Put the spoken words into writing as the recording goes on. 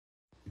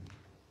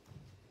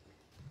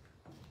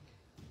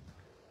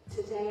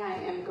Today I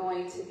am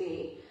going to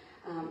be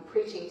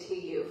preaching to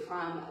you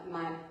from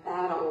my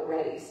Battle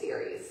Ready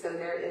series. So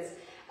there is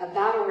a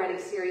Battle Ready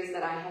series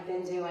that I have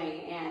been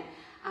doing, and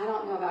I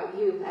don't know about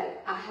you,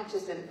 but I have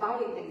just been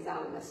fighting things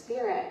out in the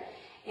Spirit.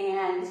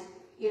 And,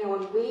 you know,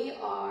 when we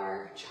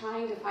are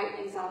trying to fight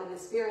things out in the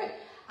Spirit,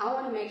 I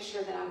want to make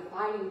sure that I'm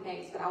fighting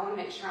things, but I want to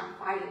make sure I'm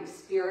fighting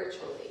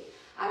spiritually.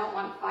 I don't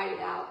want to fight it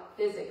out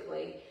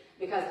physically,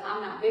 because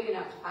I'm not big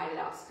enough to fight it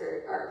out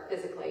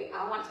physically.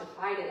 I want to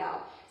fight it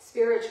out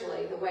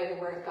spiritually the way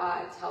the Word of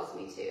God tells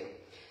me to.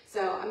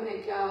 So I'm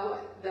going to go,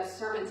 the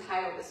sermon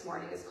title this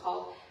morning is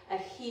called A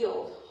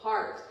Healed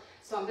Heart.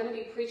 So I'm going to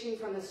be preaching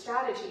from the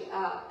strategy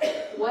of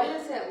what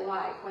is it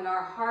like when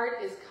our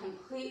heart is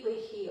completely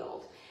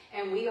healed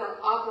and we are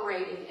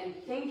operating and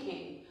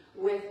thinking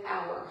with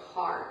our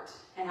heart.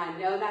 And I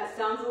know that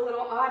sounds a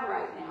little odd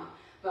right now,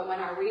 but when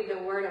I read the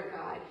Word of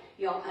God,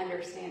 you'll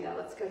understand it.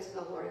 Let's go to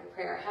the Lord in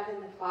prayer.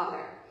 Heavenly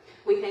Father,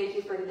 we thank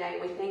you for today.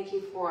 We thank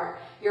you for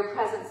your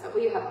presence that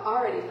we have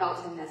already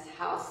felt in this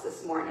house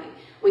this morning.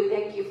 We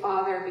thank you,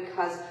 Father,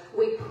 because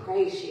we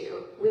praise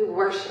you. We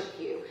worship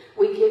you.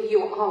 We give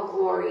you all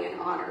glory and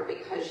honor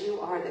because you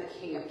are the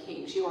King of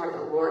Kings. You are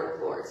the Lord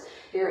of Lords.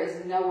 There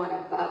is no one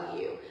above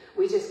you.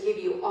 We just give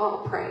you all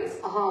praise,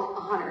 all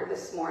honor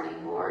this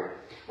morning, Lord.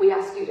 We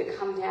ask you to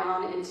come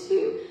down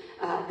into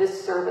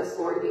this service,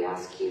 Lord. We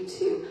ask you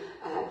to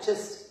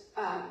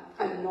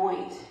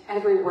anoint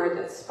every word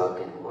that's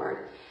spoken,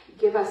 Lord.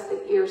 Give us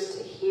the ears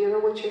to hear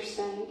what you're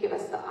saying. Give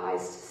us the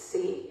eyes to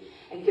see.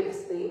 And give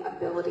us the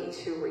ability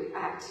to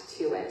react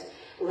to it.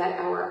 Let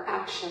our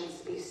actions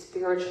be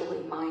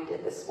spiritually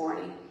minded this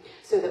morning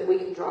so that we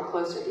can draw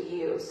closer to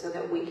you, so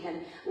that we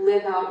can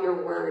live out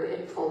your word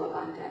in full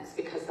abundance,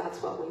 because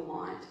that's what we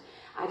want.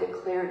 I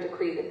declare and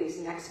decree that these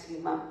next few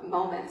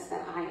moments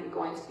that I am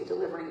going to be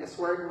delivering this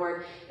word,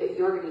 Lord, that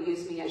you're going to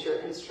use me as your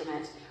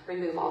instrument.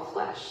 Remove all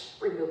flesh,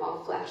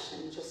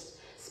 and just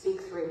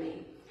speak through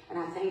me. And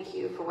I thank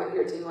you for what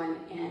you're doing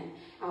in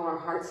our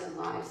hearts and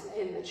lives,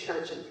 in the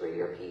church and through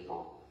your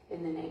people.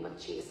 In the name of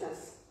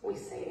Jesus, we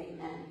say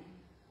amen.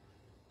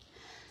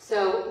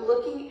 So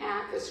looking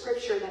at the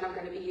scripture that I'm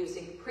going to be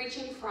using,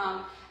 preaching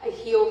from a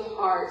healed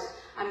heart,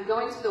 I'm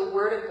going to the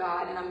Word of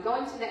God, and I'm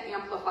going to the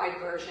Amplified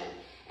Version.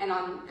 And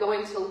I'm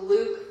going to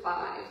Luke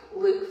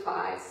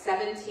 5,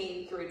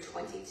 17 through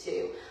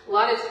 22. A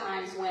lot of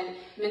times when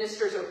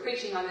ministers are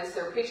preaching on this,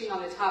 they're preaching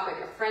on the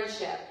topic of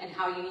friendship and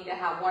how you need to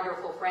have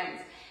wonderful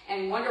friends.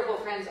 And wonderful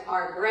friends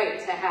are great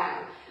to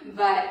have,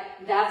 but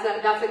that's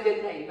a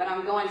good thing. But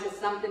I'm going to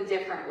something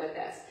different with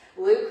this.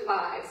 Luke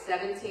 5,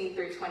 17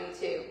 through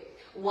 22.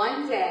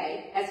 One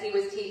day, as he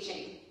was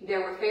teaching,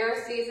 there were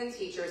Pharisees and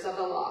teachers of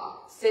the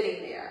law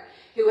sitting there,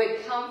 who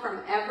had come from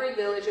every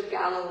village of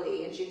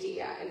Galilee and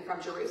Judea and from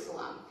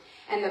Jerusalem.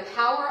 And the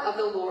power of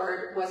the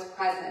Lord was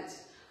present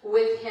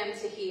with him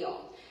to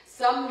heal.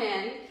 Some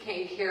men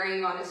came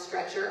carrying on a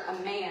stretcher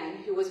a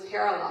man who was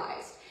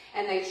paralyzed,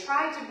 and they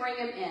tried to bring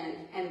him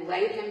in and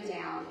lay him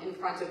down in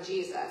front of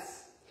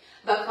Jesus.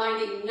 But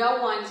finding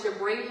no one to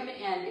bring him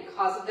in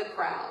because of the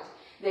crowd,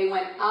 they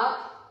went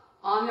up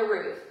on the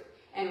roof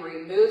and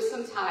removed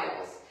some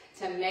tiles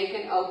to make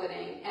an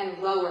opening and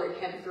lowered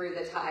him through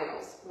the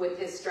tiles with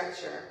his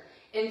stretcher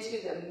into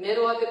the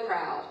middle of the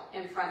crowd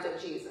in front of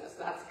Jesus.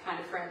 That's the kind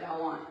of friend I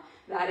want.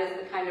 That is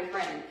the kind of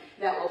friend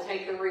that will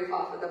take the roof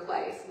off of the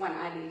place when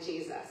I need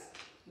Jesus.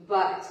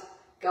 But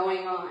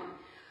going on,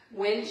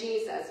 when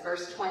Jesus,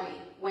 verse 20,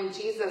 when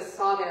Jesus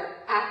saw their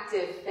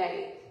active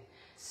faith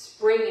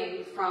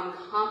springing from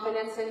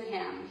confidence in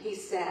him, he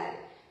said,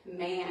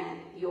 "Man,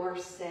 your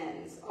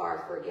sins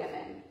are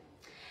forgiven."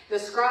 The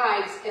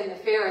scribes and the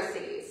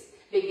Pharisees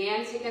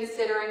began to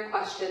consider and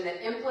question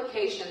the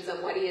implications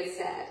of what he had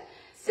said,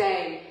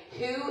 saying,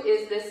 "Who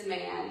is this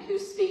man who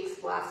speaks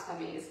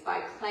blasphemies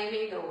by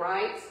claiming the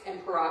rights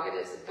and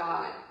prerogatives of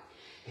God?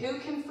 Who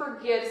can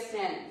forgive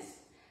sins,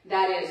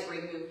 that is,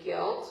 remove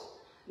guilt,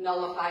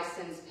 nullify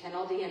sin's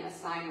penalty, and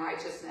assign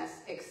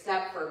righteousness,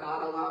 except for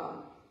God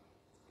alone?"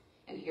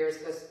 And here's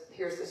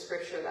the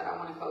scripture that I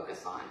want to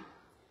focus on.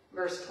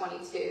 Verse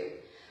 22.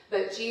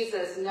 But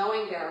Jesus,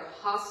 knowing their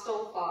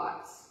hostile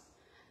thoughts,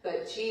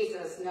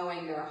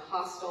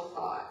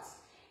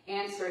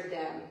 answered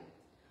them,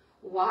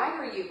 "Why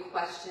are you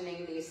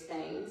questioning these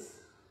things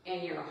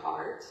in your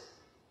heart?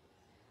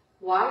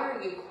 Why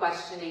are you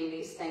questioning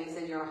these things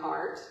in your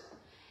heart?"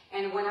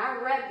 And when I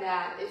read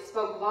that, it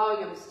spoke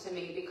volumes to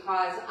me,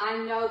 because I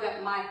know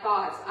that my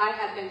thoughts, I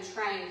have been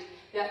trained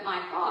that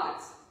my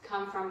thoughts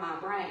come from my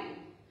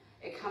brain.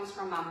 It comes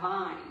from my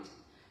mind.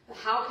 But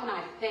how can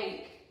I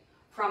think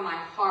from my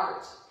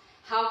heart?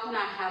 How can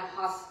I have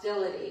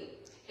hostility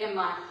in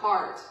my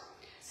heart?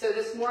 So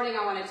this morning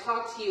I want to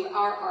talk to you,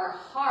 are our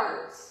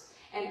hearts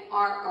and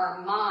are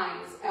our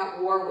minds at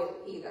war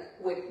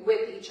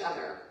with each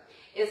other?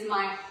 Is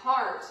my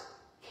heart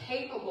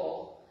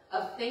capable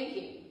of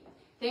thinking?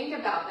 Think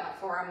about that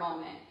for a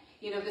moment.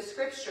 You know, the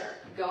scripture,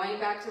 going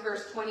back to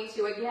verse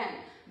 22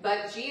 again,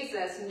 but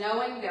Jesus,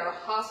 knowing their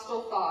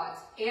hostile thoughts,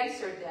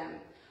 answered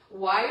them,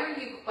 "Why are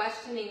you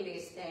questioning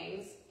these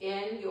things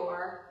in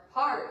your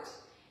heart.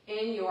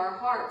 In your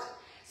heart.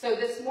 So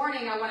this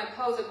morning I want to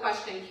pose a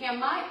question. Can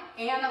my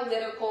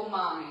analytical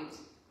mind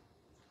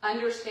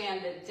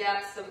understand the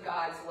depths of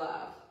God's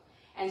love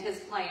and his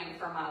plan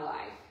for my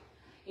life?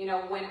 You know,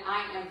 when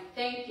I am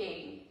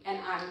thinking and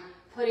I'm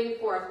putting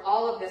forth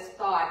all of this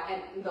thought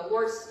and the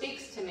Lord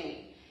speaks to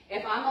me,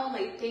 if I'm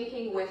only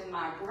thinking with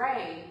my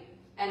brain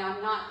and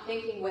I'm not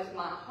thinking with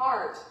my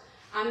heart,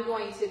 I'm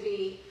going to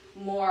be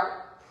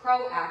more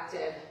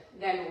proactive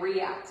than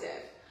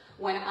reactive.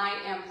 When I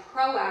am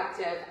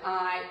proactive,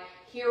 I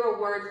hear a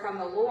word from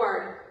the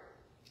Lord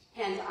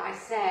and I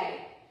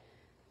say,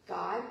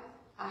 God,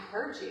 I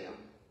heard you,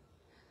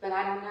 but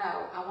I don't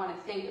know. I want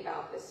to think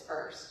about this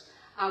first.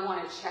 I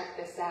want to check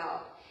this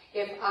out.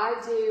 If I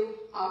do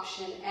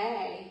option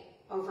A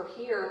over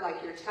here,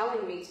 like you're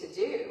telling me to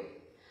do,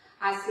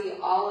 I see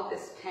all of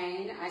this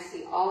pain. I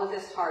see all of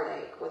this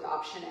heartache with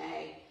option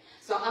A.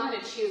 So I'm going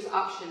to choose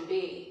option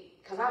B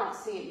because I don't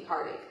see any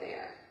heartache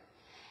there.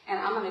 And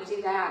I'm going to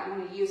do that. I'm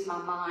going to use my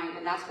mind,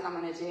 and that's what I'm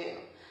going to do.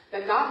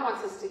 But God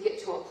wants us to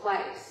get to a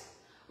place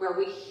where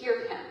we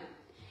hear him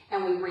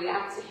and we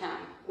react to him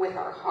with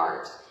our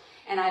heart.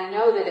 And I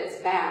know that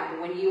it's bad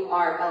when you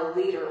are a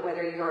leader,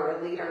 whether you're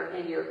a leader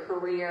in your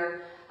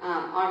career,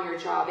 on your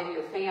job, in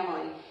your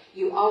family.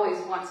 You always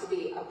want to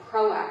be a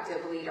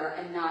proactive leader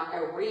and not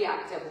a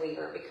reactive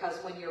leader, because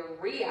when you're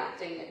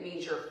reacting, it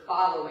means you're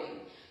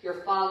following.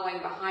 You're following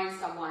behind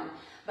someone.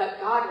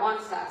 But God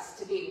wants us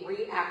to be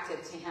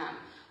reactive to him.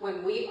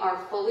 When we are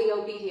fully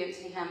obedient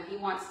to him, he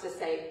wants to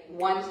say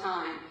one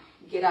time,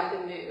 get up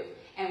and move.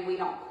 And we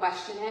don't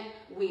question it.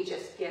 We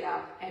just get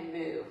up and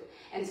move.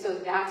 And so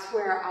that's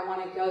where I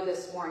want to go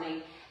this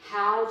morning.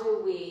 How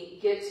do we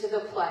get to the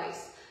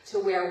place to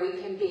where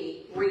we can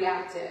be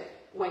reactive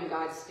when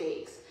God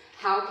speaks?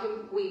 How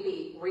can we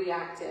be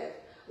reactive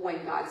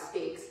when God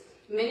speaks?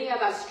 Many of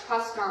us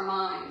trust our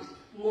mind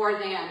more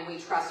than we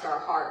trust our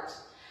heart.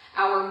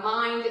 Our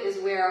mind is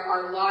where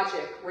our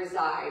logic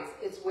resides.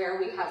 It's where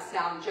we have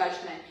sound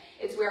judgment.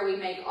 It's where we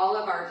make all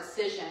of our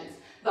decisions,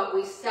 but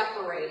we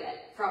separate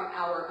it from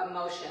our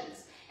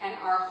emotions. And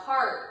our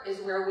heart is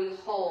where we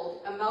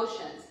hold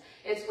emotions.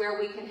 It's where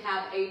we can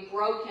have a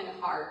broken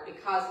heart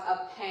because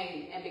of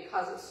pain and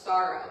because of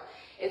sorrow.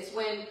 It's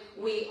when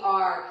we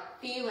are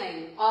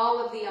feeling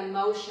all of the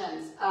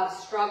emotions of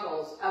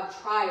struggles, of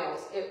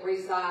trials. It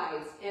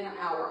resides in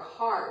our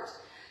heart.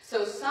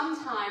 So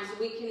sometimes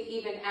we can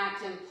even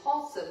act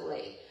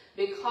impulsively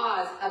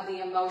because of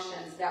the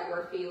emotions that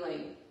we're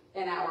feeling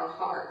in our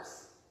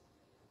hearts.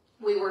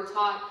 We were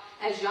taught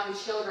as young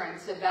children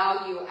to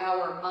value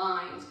our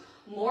mind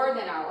more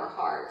than our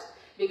heart,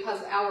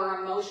 because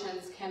our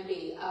emotions can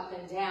be up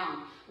and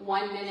down.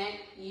 One minute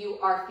you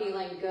are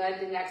feeling good,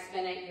 the next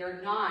minute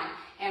you're not.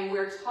 And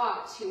we're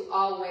taught to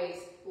always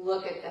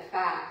look at the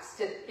facts,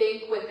 to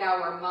think with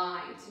our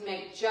mind, to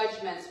make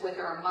judgments with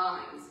our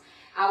minds.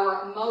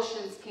 Our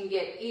emotions can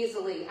get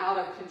easily out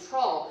of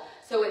control,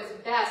 so it's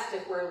best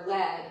if we're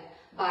led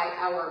by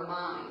our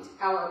mind.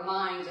 Our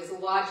mind is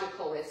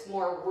logical, it's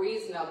more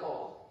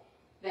reasonable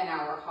than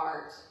our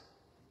heart.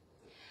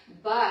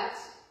 But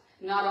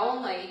not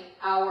only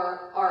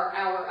are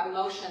our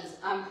emotions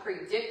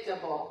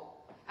unpredictable,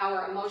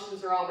 our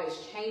emotions are always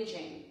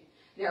changing.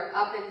 They're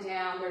up and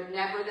down, they're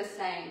never the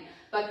same.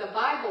 But the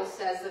Bible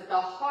says that the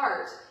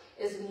heart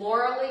is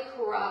morally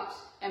corrupt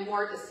and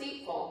more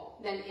deceitful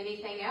than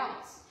anything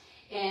else.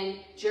 In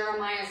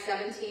Jeremiah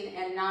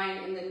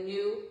 17:9 in the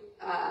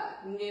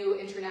New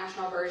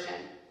International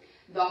Version,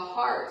 the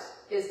heart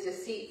is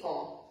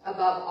deceitful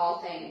above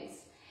all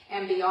things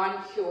and beyond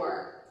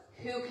cure.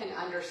 Who can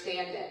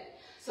understand it?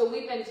 So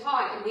we've been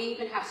taught, and we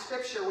even have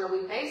scripture where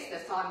we base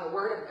this on the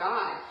Word of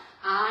God.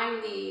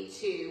 I need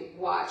to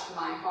watch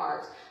my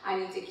heart. I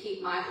need to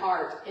keep my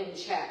heart in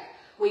check.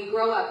 We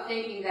grow up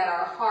thinking that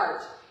our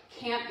heart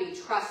can't be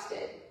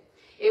trusted.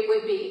 It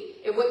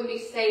wouldn't be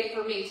safe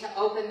for me to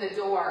open the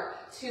door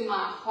to my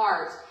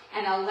heart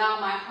and allow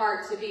my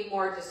heart to be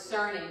more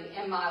discerning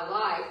in my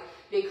life,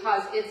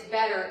 because it's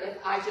better if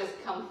I just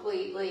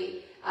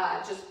completely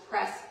just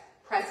press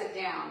it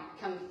down,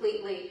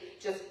 completely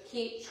just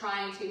keep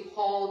trying to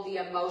hold the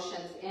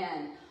emotions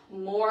in.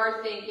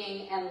 More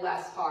thinking and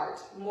less heart.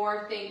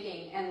 More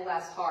thinking and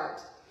less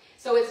heart.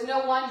 So it's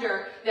no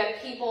wonder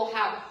that people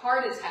have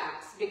heart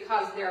attacks,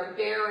 because they're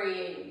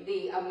burying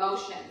the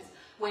emotions.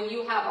 When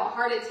you have a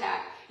heart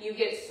attack, you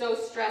get so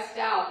stressed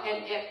out,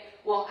 and it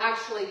will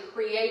actually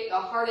create a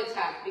heart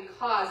attack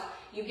because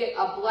you get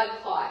a blood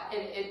clot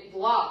and it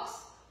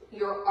blocks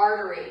your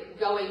artery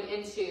going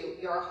into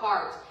your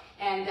heart,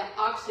 and the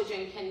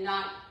oxygen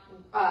cannot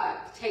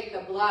take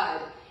the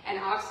blood, and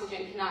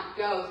oxygen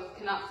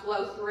cannot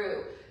flow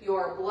through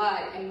your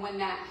blood. And when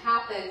that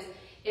happens,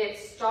 it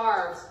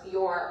starves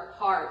your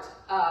heart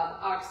of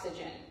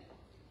oxygen.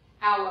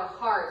 Our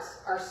hearts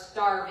are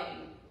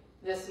starving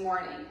this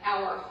morning.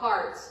 Our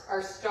hearts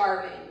are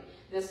starving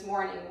this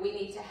morning. We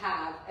need to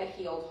have a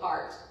healed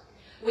heart.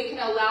 We can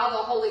allow the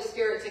Holy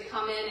Spirit to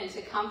come in and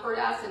to comfort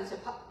us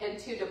and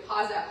to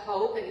deposit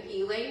hope and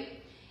healing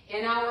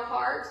in our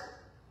heart.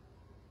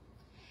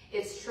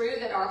 It's true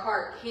that our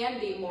heart can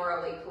be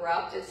morally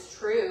corrupt. It's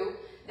true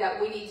that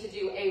we need to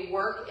do a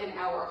work in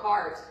our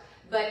heart.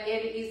 But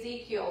in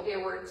Ezekiel, there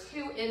were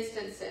 2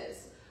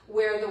 instances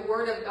where the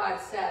Word of God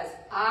says,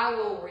 I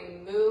will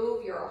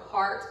remove your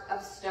heart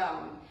of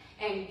stone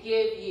and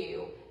give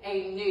you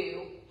a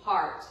new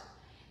heart.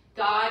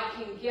 God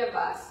can give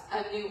us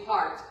a new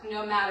heart,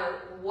 no matter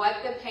what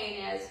the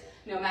pain is,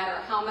 no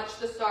matter how much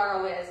the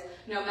sorrow is,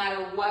 no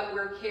matter what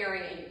we're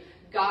carrying.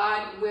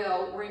 God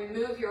will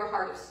remove your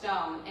heart of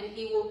stone, and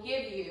he will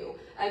give you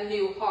a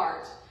new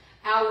heart.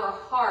 Our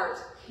heart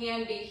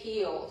can be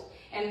healed,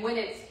 and when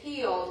it's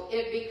healed,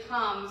 it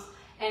becomes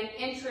an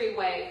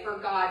entryway for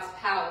God's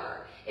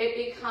power. It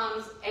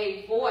becomes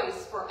a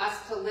voice for us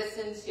to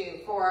listen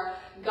to, for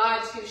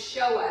God to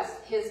show us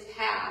his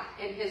path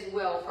and his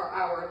will for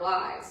our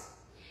lives.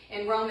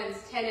 In Romans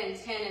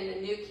 10:10 in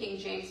the New King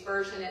James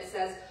Version, it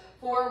says,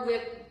 For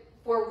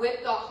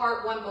with the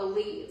heart one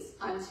believes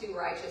unto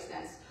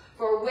righteousness.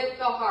 For with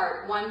the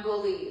heart one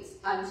believes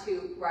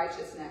unto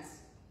righteousness.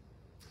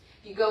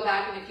 If you go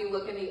back and if you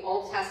look in the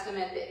Old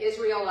Testament, the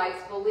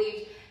Israelites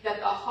believed that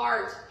the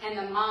heart and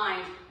the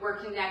mind were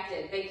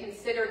connected. They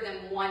considered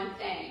them one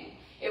thing.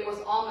 It was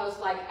almost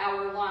like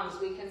our lungs.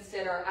 We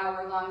consider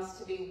our lungs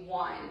to be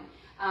one.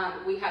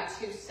 We have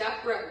 2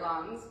 separate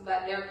lungs,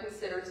 but they're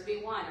considered to be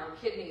one. Our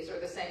kidneys are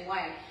the same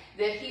way.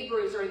 The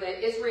Hebrews or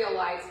the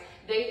Israelites,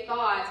 they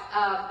thought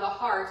of the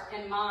heart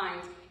and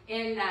mind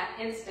in that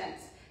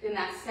instance, in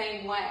that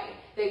same way.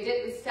 They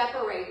didn't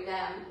separate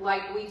them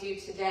like we do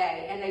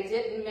today, and they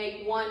didn't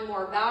make one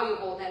more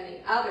valuable than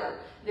the other.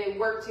 They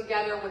worked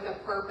together with a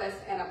purpose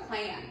and a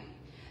plan.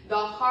 The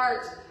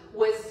heart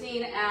was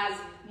seen as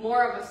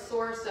more of a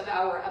source of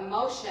our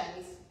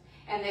emotions,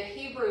 and the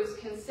Hebrews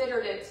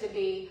considered it to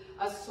be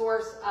a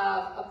source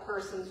of a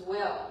person's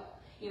will.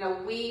 You know,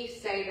 we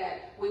say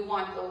that we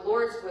want the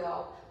Lord's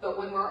will, but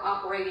when we're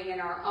operating in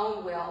our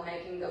own will,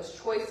 making those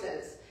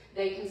choices,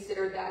 they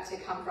considered that to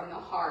come from the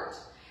heart.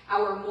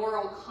 Our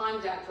moral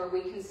conduct, or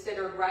we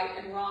considered right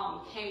and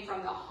wrong, came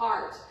from the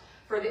heart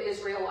for the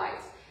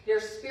Israelites. Their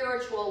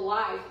spiritual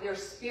life, their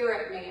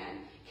spirit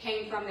man,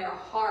 came from their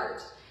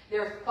heart.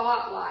 Their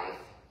thought life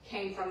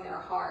came from their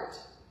heart.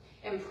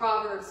 In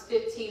Proverbs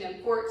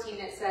 15:14,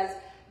 it says,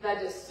 the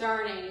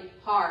discerning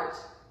heart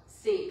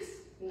seeks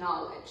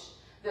knowledge.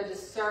 The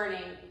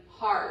discerning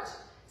heart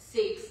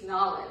seeks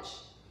knowledge.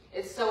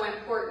 It's so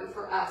important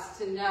for us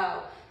to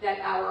know that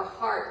our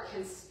heart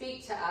can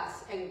speak to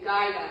us and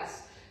guide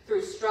us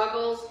through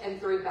struggles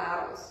and through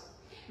battles.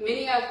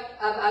 Many of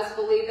us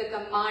believe that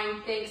the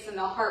mind thinks and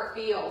the heart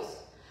feels,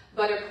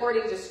 but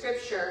according to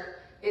Scripture,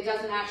 it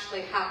doesn't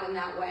actually happen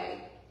that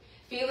way.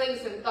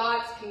 Feelings and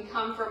thoughts can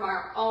come from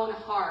our own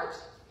heart,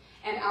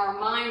 and our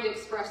mind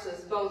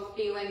expresses both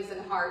feelings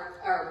and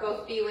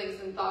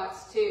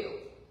thoughts too.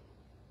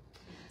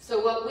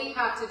 So what we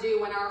have to do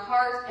when our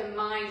heart and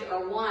mind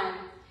are one,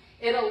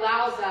 it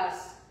allows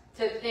us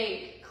to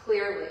think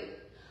clearly.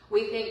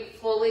 We think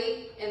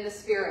fully in the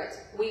Spirit.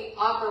 We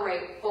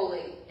operate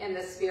fully in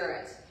the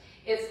Spirit.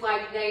 It's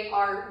like they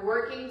are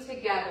working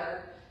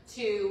together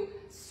to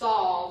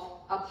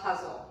solve a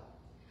puzzle.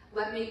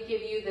 Let me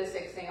give you this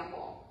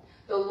example.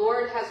 The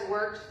Lord has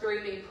worked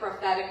through me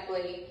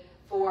prophetically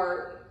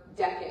for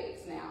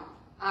decades now.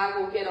 I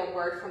will get a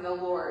word from the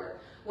Lord.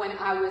 When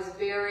I was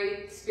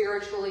very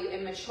spiritually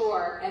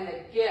immature and the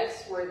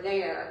gifts were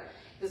there,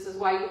 this is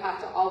why you have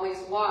to always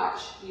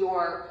watch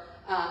your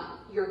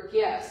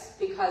gifts,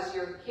 because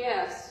your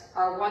gifts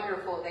are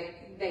wonderful.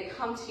 They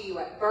come to you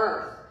at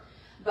birth,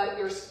 but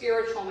your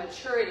spiritual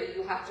maturity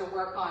you have to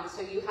work on.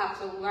 So you have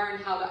to learn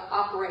how to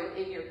operate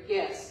in your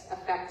gifts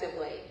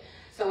effectively.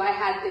 So I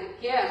had the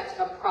gift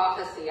of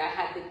prophecy. I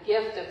had the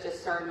gift of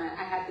discernment.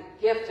 I had the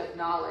gift of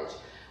knowledge,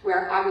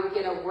 where I would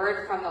get a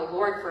word from the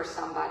Lord for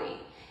somebody,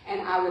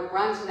 and I would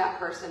run to that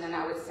person and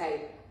I would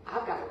say,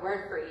 I've got a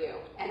word for you.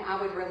 And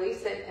I would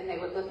release it, and they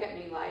would look at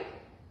me like,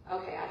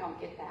 okay, I don't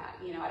get that.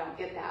 I don't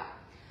get that.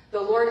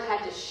 The Lord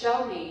had to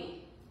show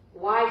me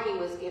why he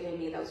was giving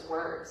me those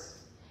words.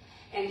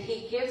 And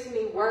he gives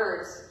me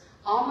words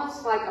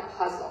almost like a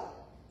puzzle,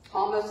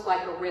 almost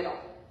like a riddle.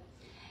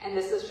 And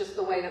this is just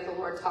the way that the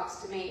Lord talks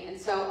to me. And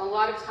so a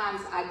lot of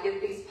times I get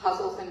these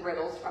puzzles and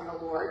riddles from the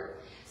Lord.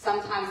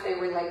 Sometimes they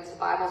relate to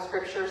Bible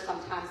scripture.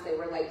 Sometimes they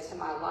relate to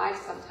my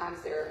life.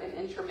 Sometimes they're an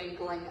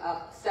intermingling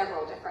of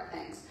several different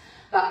things.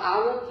 But I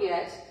will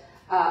get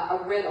a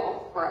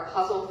riddle or a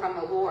puzzle from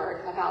the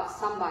Lord about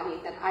somebody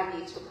that I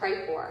need to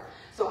pray for.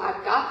 So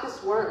I've got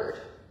this word,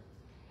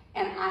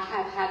 and I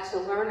have had to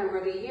learn over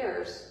the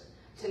years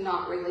to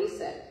not release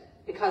it,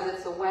 because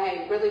it's a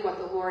way, really what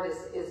the Lord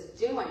is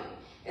doing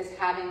is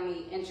having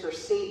me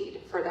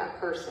intercede for that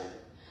person.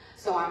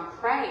 So I'm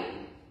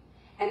praying,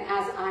 and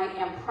as I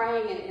am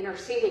praying and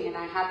interceding, and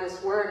I have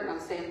this word, and I'm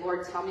saying,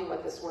 Lord, tell me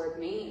what this word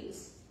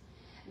means.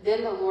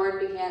 Then the Lord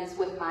begins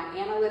with my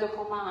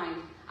analytical mind.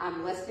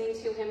 I'm listening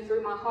to him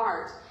through my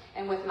heart,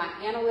 and with my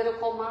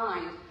analytical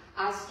mind,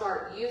 I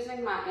start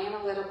using my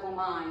analytical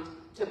mind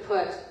to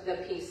put the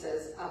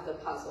pieces of the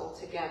puzzle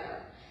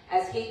together.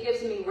 As he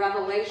gives me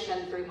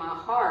revelation through my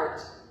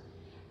heart,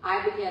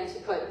 I begin to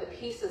put the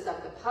pieces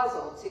of the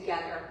puzzle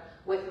together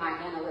with my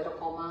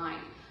analytical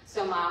mind.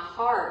 So my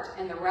heart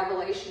and the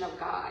revelation of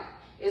God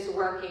is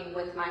working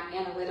with my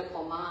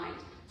analytical mind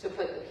to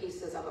put the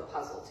pieces of a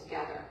puzzle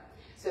together.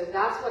 So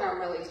that's what I'm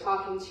really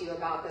talking to you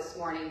about this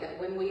morning, that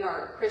when we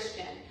are a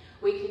Christian,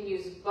 we can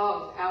use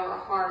both our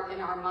heart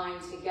and our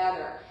mind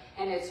together.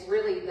 And it's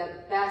really the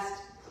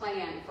best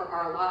plan for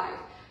our life.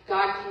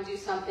 God can do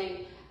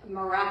something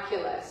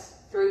miraculous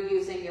through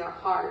using your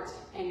heart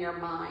and your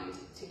mind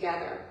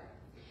together.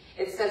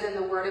 It says in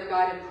the Word of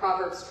God in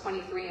Proverbs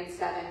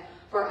 23:7,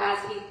 "For as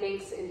he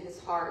thinks in his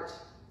heart,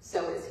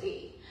 so is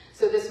he."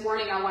 So this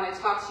morning I want to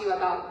talk to you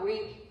about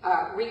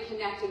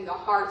reconnecting the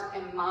heart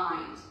and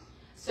mind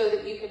so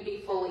that you can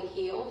be fully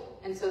healed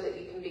and so that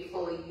you can be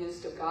fully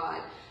used of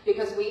God.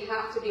 Because we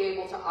have to be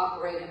able to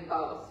operate in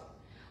both.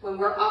 When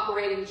we're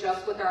operating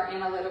just with our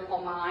analytical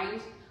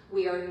mind,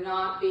 we are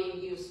not being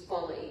used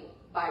fully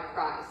by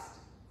Christ.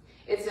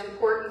 It's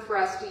important for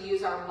us to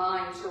use our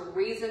mind to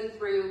reason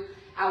through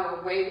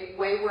our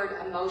wayward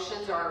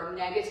emotions or our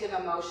negative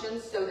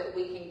emotions so that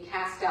we can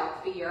cast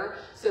out fear,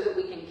 so that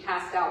we can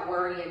cast out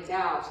worry and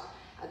doubt.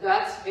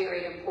 That's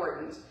very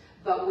important.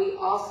 But we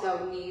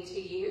also need to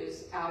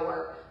use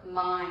our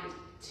mind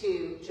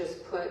to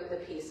just put the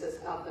pieces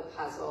of the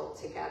puzzle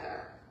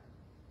together.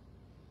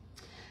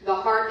 The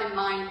heart and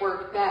mind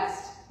work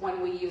best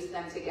when we use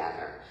them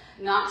together,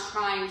 not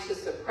trying to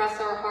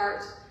suppress our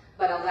heart,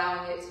 but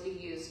allowing it to be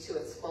used to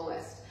its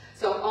fullest.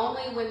 So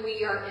only when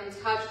we are in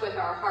touch with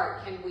our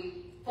heart can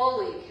we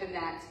fully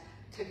connect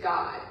to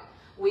God.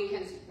 We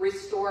can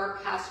restore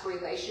past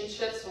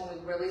relationships when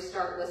we really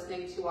start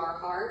listening to our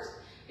heart,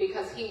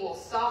 because he will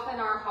soften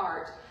our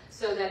heart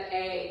so that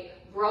a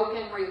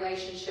broken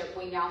relationship,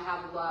 we now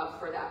have love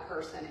for that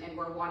person and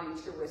we're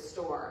wanting to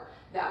restore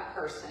that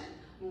person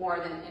more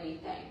than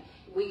anything.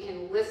 We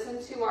can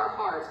listen to our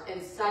heart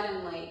and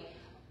suddenly,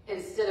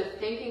 instead of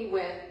thinking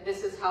with,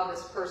 this is how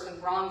this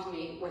person wronged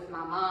me with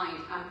my mind,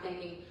 I'm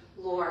thinking,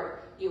 Lord,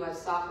 you have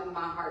softened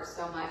my heart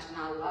so much and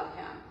I love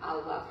him, I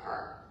love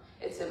her.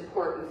 It's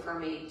important for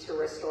me to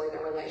restore the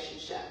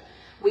relationship.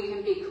 We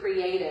can be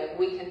creative,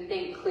 we can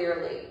think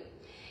clearly.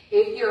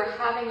 If you're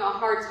having a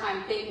hard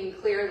time thinking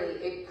clearly,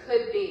 it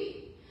could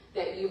be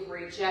that you've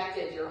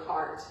rejected your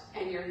heart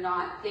and you're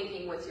not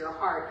thinking with your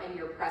heart and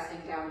you're pressing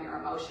down your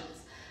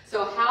emotions.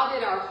 So how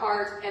did our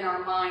heart and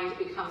our mind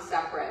become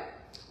separate?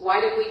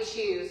 Why did we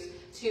choose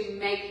to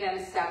make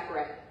them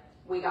separate?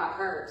 We got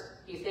hurt.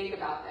 You think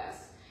about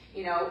this.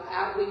 You know,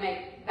 we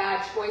make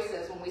bad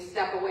choices when we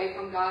step away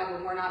from God,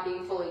 when we're not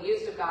being fully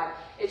used of God.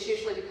 It's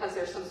usually because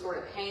there's some sort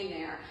of pain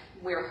there.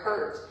 We're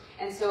hurt.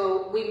 And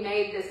so we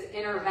made this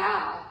inner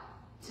vow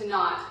to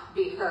not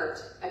be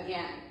hurt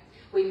again.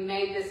 We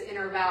made this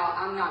inner vow,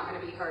 I'm not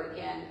going to be hurt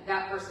again.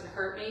 That person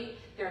hurt me.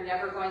 They're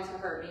never going to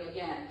hurt me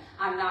again.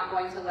 I'm not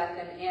going to let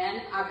them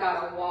in. I've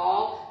got a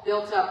wall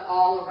built up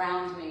all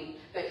around me.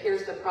 But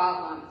here's the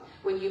problem.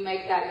 When you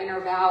make that inner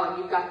vow and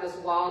you've got this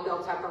wall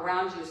built up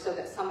around you so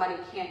that somebody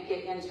can't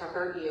get in to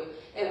hurt you,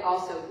 it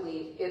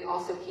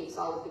also keeps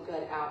all of the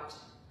good out.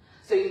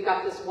 So you've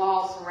got this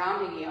wall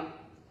surrounding you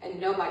and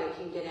nobody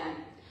can get in.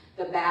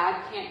 The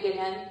bad can't get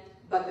in,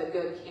 but the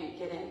good can't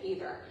get in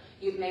either.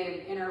 You've made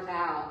an inner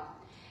vow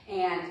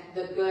and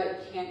the good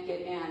can't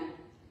get in.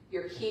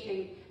 You're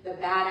keeping the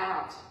bad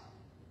out.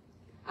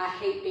 I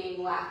hate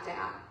being laughed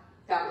at.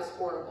 That was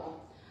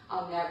horrible.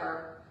 I'll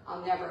never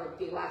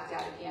be laughed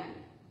at again.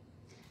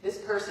 This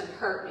person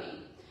hurt me,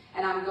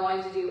 and I'm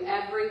going to do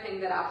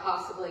everything that I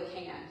possibly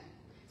can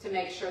to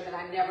make sure that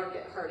I never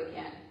get hurt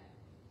again.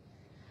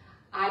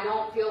 I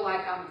don't feel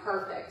like I'm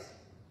perfect.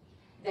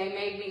 They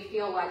made me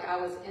feel like I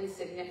was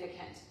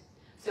insignificant.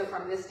 So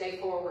from this day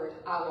forward,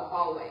 I will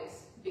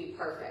always be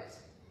perfect.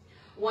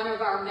 One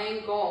of our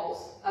main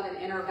goals of an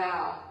inner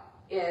vow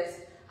is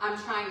I'm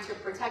trying to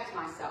protect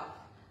myself.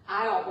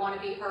 I don't want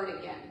to be hurt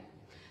again.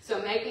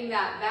 So making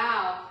that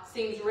vow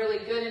seems really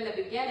good in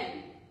the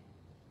beginning,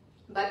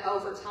 but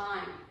over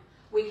time,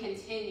 we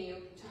continue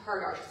to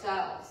hurt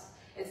ourselves.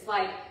 It's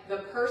like the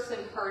person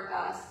hurt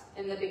us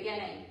in the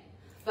beginning,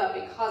 but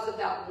because of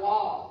that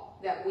wall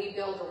that we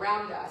build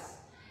around us,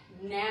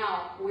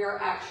 now we're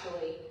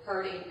actually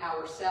hurting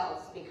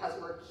ourselves because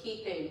we're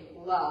keeping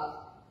love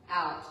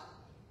out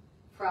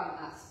from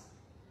us.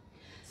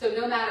 So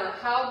no matter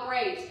how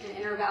great an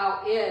inner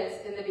vow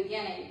is in the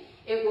beginning,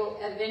 it will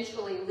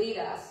eventually lead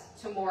us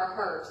to more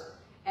hurt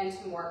and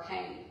to more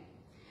pain.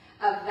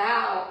 A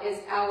vow is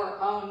our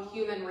own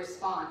human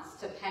response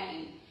to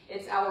pain.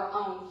 It's our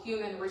own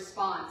human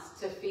response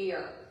to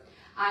fear.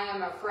 I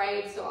am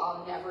afraid, so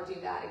I'll never do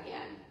that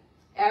again.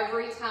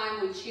 Every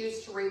time we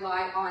choose to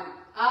rely on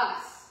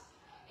us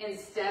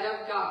instead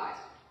of God,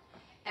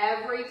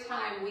 every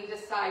time we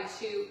decide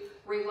to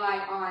rely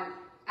on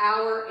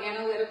our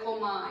analytical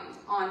mind,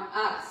 on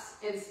us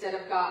instead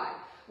of God,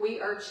 we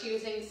are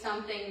choosing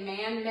something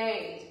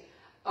man-made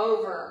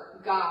over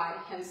God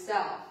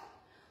himself.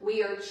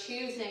 We are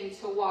choosing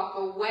to walk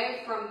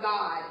away from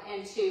God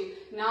and to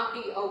not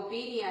be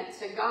obedient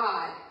to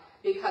God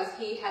because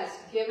he has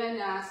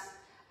given us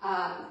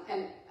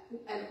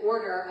an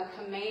order,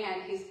 a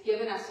command. He's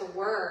given us a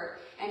word,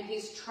 and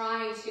he's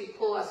trying to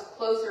pull us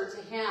closer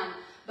to him.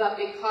 But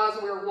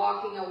because we're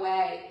walking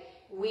away,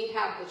 we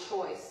have the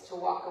choice to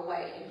walk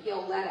away, and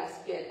he'll let us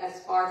get as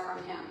far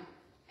from him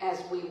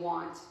as we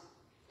want.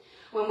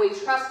 When we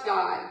trust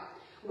God,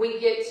 we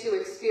get to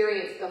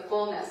experience the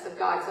fullness of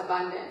God's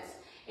abundance.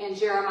 In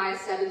Jeremiah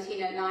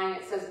 17:9,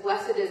 it says,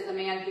 "Blessed is the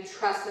man who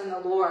trusts in the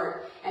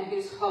Lord and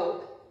whose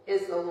hope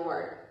is the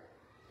Lord."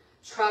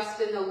 Trust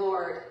in the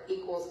Lord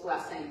equals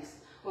blessings.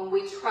 When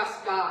we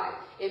trust God,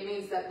 it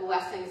means that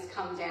blessings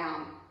come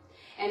down.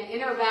 An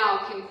inner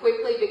vow can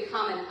quickly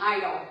become an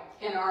idol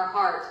in our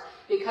heart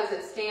because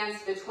it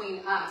stands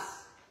between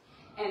us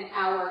and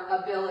our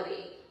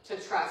ability to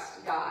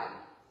trust God.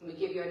 Let me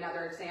give you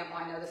another example.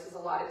 I know this is a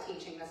lot of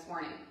teaching this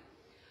morning.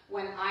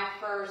 When I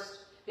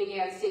first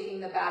began seeking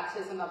the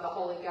baptism of the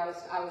Holy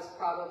Ghost, I was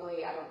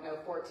probably,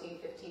 14,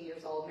 15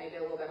 years old, maybe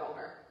a little bit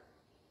older.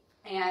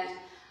 And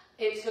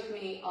it took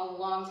me a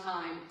long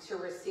time to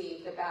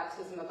receive the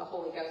baptism of the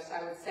Holy Ghost.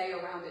 I would say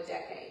around a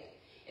decade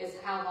is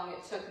how long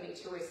it took me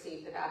to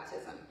receive the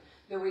baptism.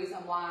 The reason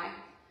why,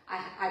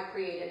 I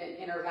created an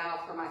inner vow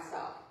for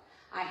myself.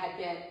 I had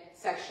been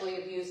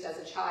sexually abused as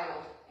a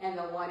child, and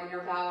the one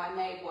inner vow I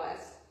made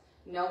was,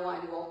 no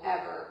one will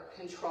ever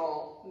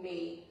control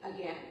me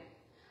again.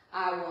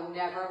 I will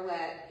never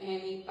let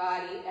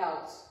anybody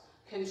else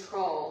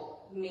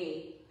control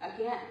me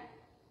again.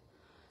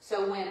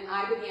 So when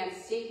I began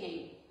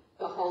seeking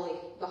the Holy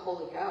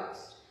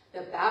Ghost,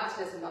 the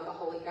baptism of the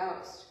Holy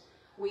Ghost,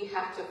 we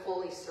have to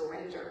fully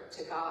surrender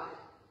to God.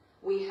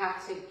 We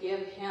have to give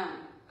him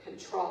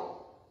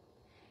control.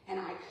 And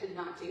I could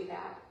not do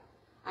that.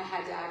 I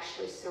had to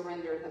actually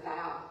surrender the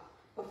vow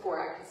before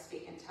I could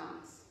speak in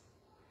tongues.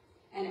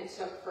 And it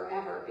took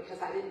forever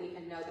because I didn't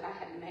even know that I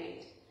had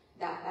made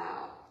that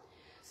vow.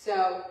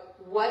 So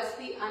what's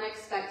the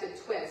unexpected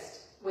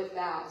twist with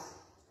vows?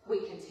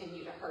 We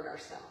continue to hurt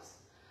ourselves.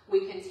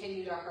 We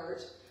continue to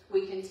hurt.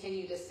 We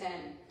continue to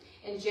sin.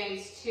 In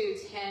James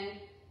 2:10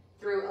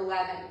 through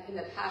 11, in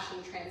the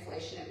Passion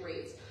Translation, it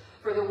reads,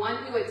 "For the one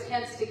who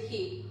attempts to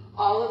keep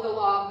all of the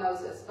law of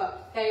Moses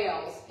but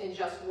fails in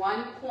just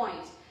one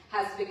point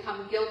has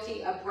become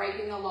guilty of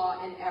breaking the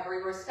law in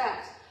every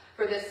respect.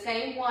 For the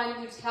same one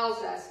who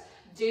tells us,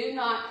 'Do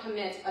not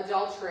commit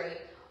adultery,'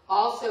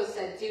 also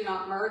said, 'Do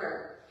not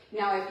murder.'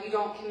 Now, if you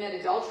don't commit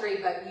adultery,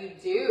 but you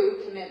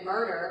do commit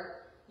murder,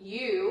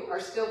 you are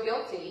still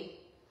guilty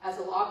as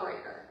a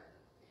lawbreaker."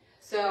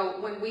 So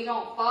when we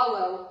don't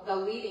follow the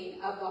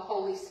leading of the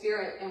Holy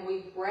Spirit and we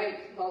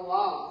break the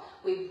law,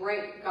 we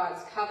break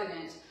God's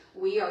covenant,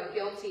 we are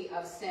guilty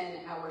of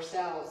sin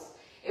ourselves.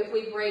 If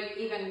we break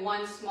even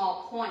one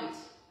small point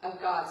of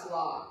God's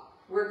law,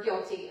 we're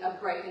guilty of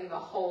breaking the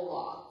whole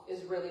law,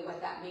 is really what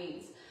that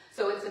means.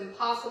 So it's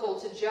impossible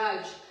to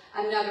judge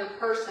another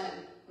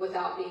person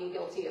without being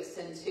guilty of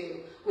sin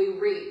too. We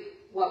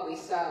reap what we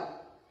sow.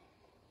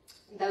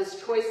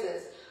 Those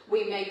choices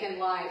we make in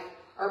life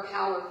are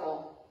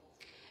powerful.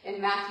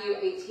 In Matthew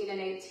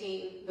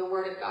 18:18, the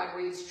word of God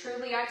reads,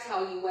 "Truly I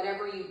tell you,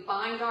 whatever you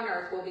bind on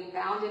earth will be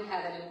bound in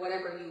heaven, and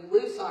whatever you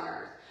loose on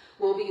earth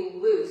will be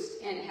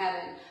loosed in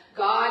heaven."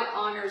 God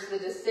honors the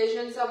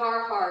decisions of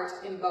our heart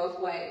in both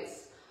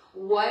ways.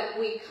 What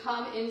we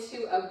come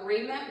into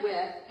agreement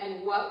with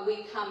and what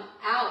we come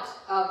out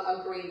of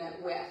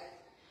agreement with.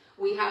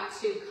 We have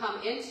to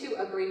come into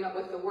agreement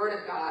with the Word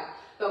of God,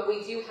 but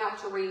we do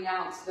have to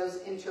renounce those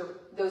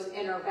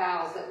inner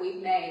vows that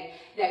we've made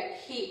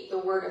that keep the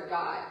Word of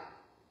God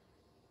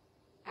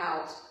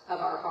out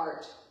of our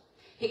heart.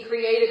 He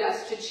created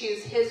us to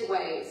choose his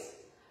ways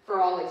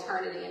for all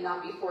eternity and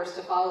not be forced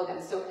to follow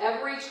them. So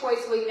every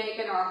choice we make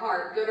in our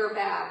heart, good or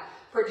bad,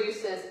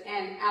 produces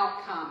an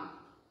outcome.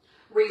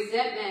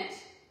 Resentment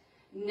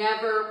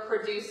never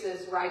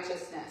produces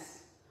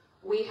righteousness.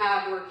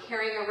 We're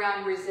carrying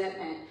around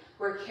resentment.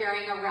 We're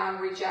carrying around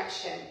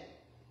rejection,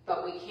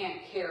 but we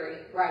can't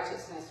carry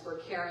righteousness. We're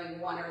carrying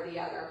one or the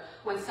other.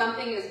 When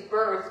something is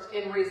birthed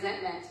in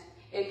resentment,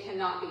 it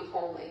cannot be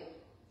holy.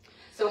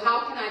 So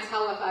how can I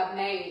tell if I've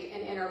made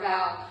an inner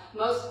vow?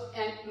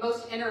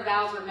 Most inner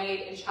vows are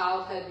made in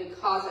childhood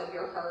because of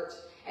your hurt,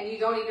 and you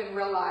don't even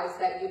realize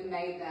that you've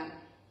made them.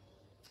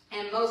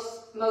 And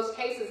most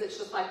cases, it's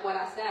just like what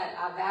I said.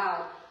 I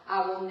vowed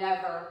I will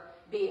never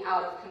be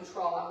out of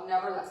control. I will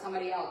never let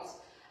somebody else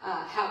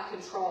have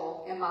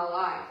control in my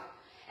life.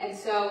 And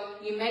so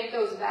you make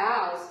those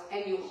vows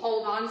and you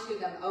hold on to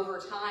them over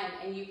time,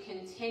 and you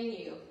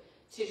continue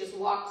to just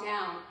walk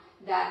down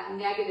that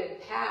negative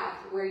path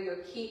where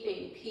you're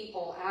keeping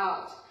people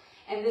out.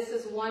 And this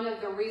is one of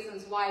the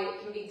reasons why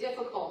it can be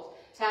difficult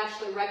to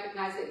actually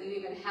recognize that you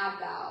even have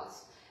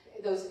vows,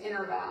 those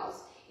inner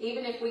vows.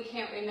 Even if we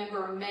can't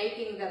remember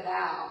making the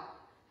vow,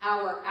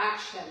 our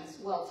actions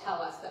will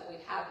tell us that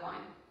we've had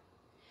one.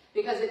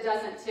 Because it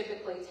doesn't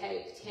typically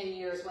take 10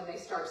 years when they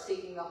start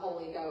seeking the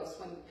Holy Ghost.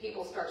 When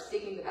people start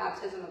seeking the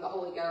baptism of the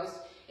Holy Ghost,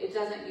 it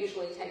doesn't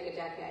usually take a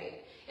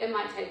decade. It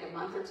might take a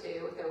month or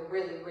two if they're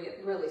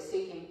really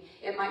seeking.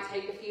 It might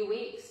take a few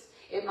weeks.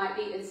 It might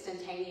be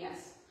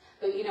instantaneous.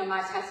 But you know,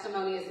 my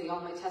testimony is the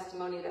only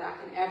testimony that I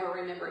can ever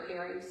remember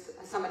hearing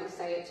somebody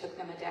say it took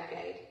them a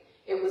decade.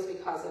 It was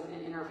because of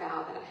an inner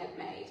vow that I had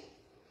made.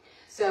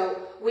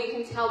 So we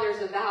can tell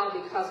there's a vow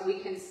because we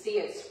can see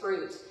its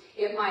fruit.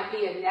 It might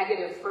be a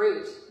negative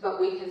fruit, but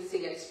we can see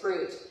its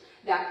fruit.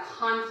 That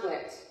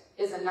conflict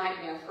is a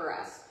nightmare for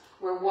us.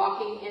 We're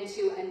walking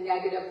into a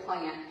negative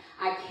plan.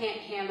 I can't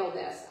handle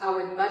this. I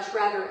would much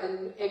rather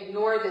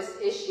ignore this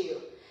issue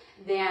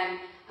than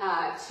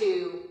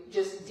to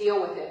just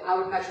deal with it. I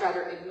would much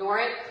rather ignore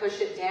it, push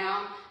it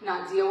down,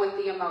 not deal with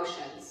the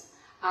emotions.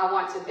 I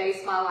want to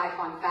base my life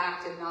on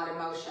fact and not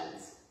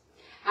emotions.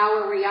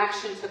 Our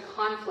reaction to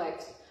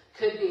conflict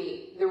could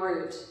be the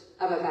root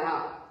of a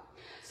vow.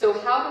 So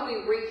how do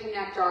we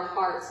reconnect our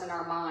hearts and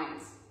our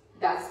minds?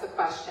 That's the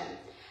question.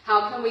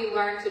 How can we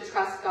learn to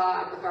trust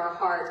God with our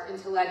heart and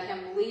to let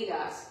him lead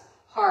us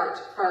heart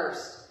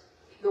first,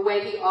 the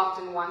way he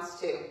often wants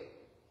to?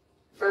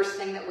 First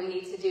thing that we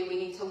need to do, we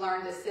need to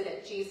learn to sit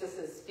at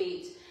Jesus'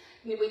 feet.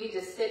 We need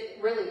to sit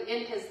really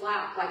in his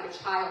lap like a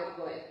child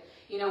would.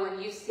 You know, when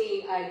you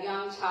see a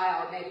young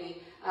child,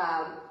 maybe,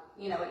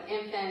 you know, an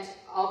infant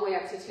all the way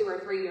up to 2 or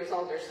 3 years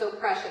old, they're so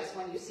precious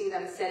when you see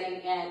them sitting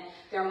in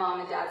their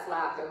mom and dad's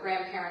lap, their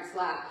grandparents'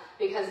 lap,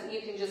 because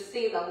you can just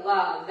see the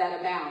love that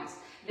abounds.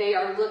 They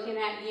are looking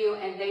at you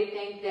and they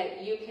think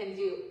that you can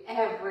do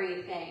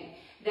everything.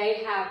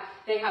 They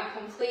have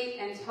complete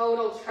and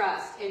total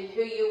trust in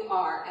who you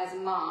are as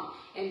mom,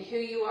 and who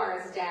you are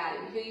as dad,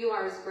 and who you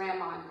are as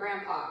grandma and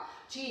grandpa,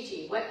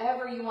 Gigi,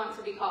 whatever you want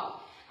to be called.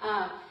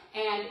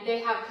 And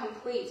they have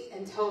complete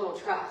and total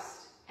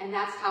trust. And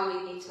that's how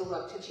we need to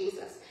look to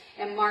Jesus.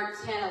 In Mark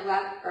 10,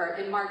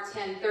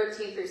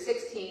 13 through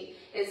 16,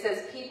 it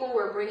says people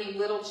were bringing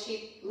little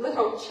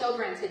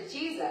children to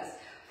Jesus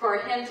for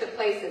him to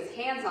place his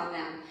hands on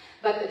them.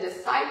 But the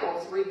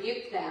disciples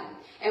rebuked them.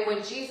 And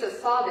when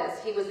Jesus saw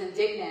this, he was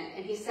indignant.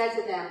 And he said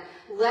to them,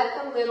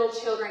 "Let the little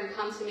children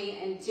come to me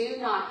and do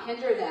not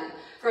hinder them.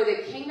 For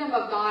the kingdom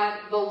of God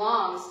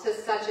belongs to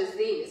such as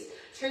these.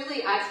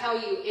 Truly, I tell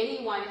you,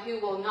 anyone who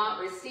will not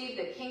receive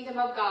the kingdom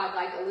of God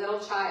like a little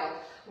child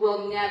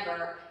will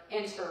never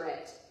enter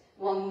it."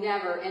 Will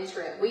never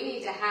enter it. We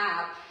need to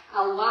have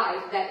a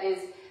life that is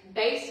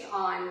based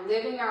on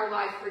living our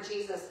life for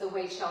Jesus the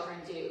way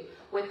children do.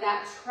 With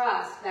that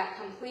trust, that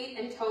complete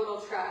and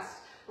total trust,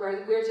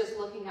 where we're just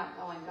looking up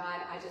going, God,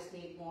 I just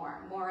need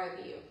more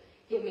of you.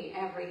 Give me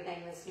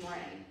everything this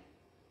morning.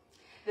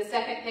 The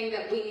second thing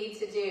that we need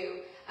to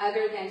do,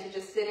 other than to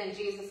just sit in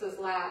Jesus'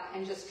 lap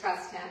and just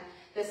trust him,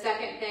 the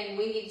second thing,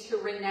 we need to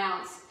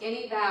renounce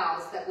any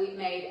vows that we've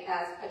made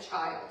as a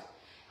child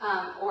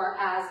or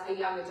as a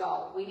young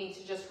adult. We need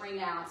to just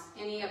renounce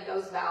any of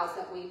those vows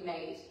that we've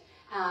made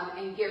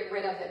and get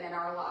rid of them in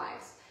our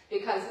lives,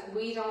 because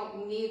we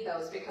don't need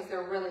those, because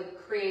they're really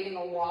creating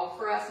a wall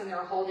for us and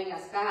they're holding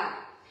us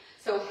back.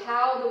 So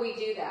how do we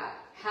do that?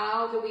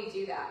 How do we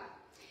do that?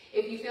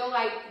 If you feel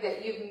like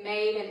that you've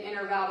made an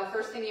inner vow, the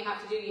first thing you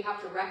have to do, you have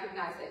to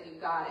recognize that you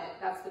got it.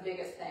 That's the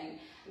biggest thing.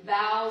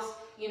 Vows,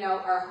 you know,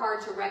 are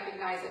hard to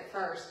recognize at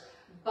first,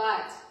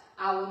 but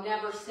I will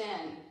never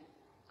sin.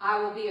 I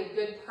will be a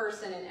good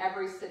person in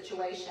every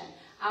situation.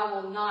 I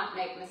will not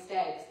make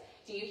mistakes.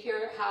 Do you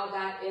hear how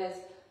that is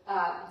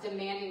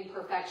demanding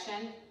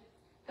perfection?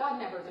 God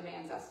never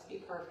demands us to be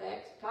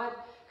perfect.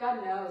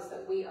 God knows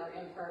that we are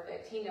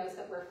imperfect. He knows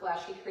that we're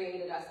flesh. He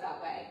created us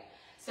that way.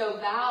 So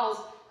vows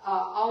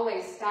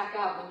always stack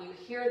up when you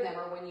hear them,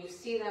 or when you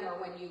see them, or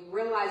when you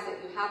realize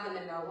that you have them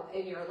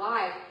in your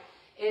life.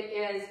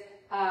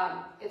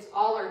 It's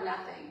all or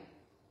nothing.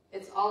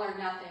 It's all or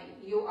nothing.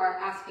 You are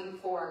asking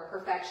for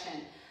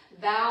perfection.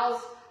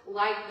 Vows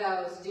like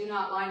those do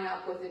not line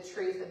up with the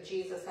truth of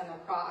Jesus and the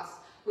cross.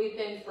 We've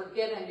been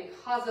forgiven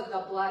because of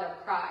the blood of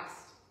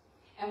Christ.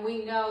 And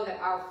we know that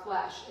our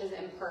flesh is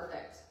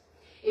imperfect.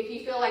 If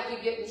you feel like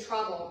you get in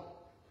trouble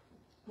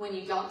when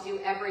you don't do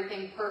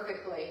everything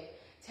perfectly,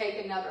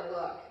 take another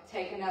look.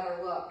 Take another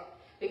look.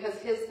 Because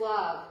his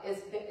love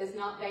is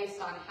not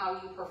based on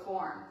how you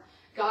perform.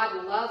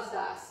 God loves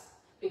us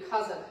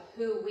because of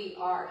who we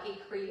are. He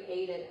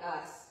created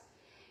us.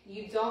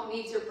 You don't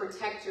need to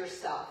protect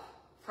yourself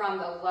from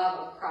the love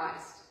of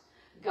Christ.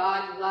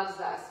 God loves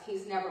us.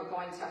 He's never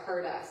going to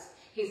hurt us.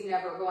 He's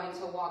never going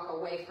to walk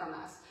away from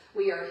us.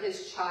 We are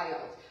his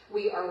child.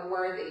 We are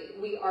worthy.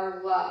 We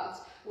are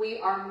loved. We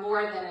are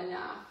more than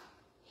enough.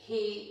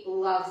 He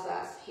loves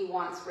us. He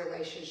wants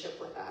relationship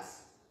with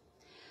us.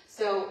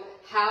 So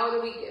how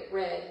do we get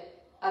rid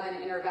of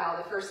an inner vow?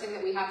 The first thing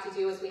that we have to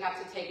do is we have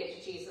to take it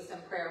to Jesus in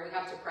prayer. We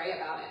have to pray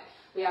about it.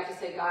 We have to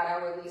say, God, I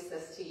release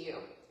this to you.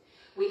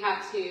 We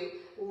have to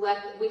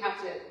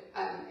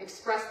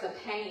express the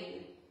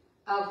pain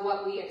of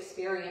what we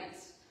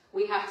experienced.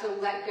 We have to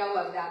let go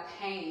of that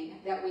pain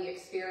that we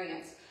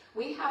experienced.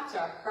 We have to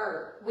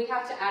hurt. We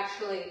have to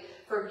actually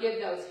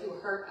forgive those who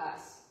hurt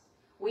us.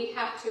 We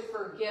have to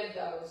forgive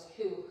those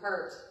who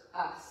hurt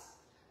us.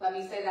 Let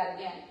me say that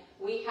again.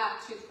 We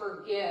have to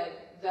forgive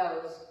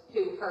those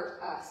who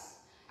hurt us.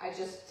 I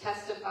just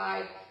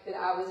testified that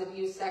I was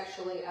abused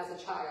sexually as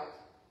a child.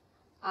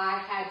 I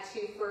had had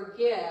to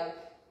forgive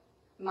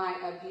my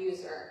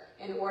abuser.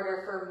 In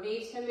order for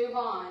me to move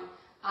on,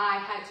 I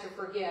had to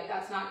forgive.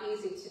 That's not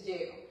easy to do.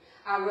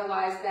 I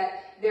realized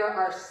that there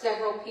are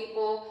several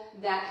people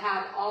that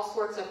have all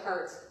sorts of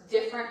hurts,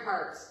 different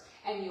hurts,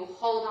 and you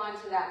hold on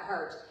to that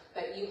hurt.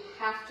 But you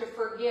have to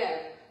forgive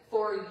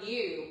for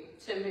you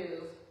to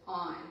move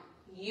on.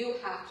 You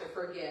have to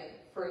forgive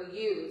for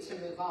you to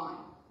move on.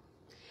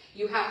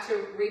 You have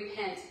to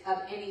repent of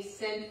any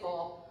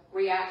sinful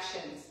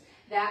reactions.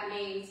 That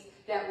means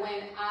that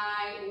when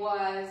I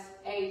was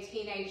a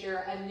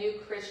teenager, a new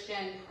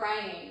Christian,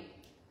 praying,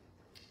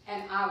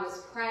 and I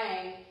was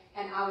praying,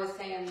 and I was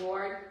saying,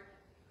 Lord,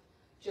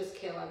 just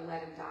kill him,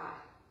 let him die.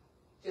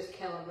 Just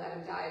kill him, let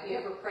him die. Have you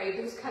ever prayed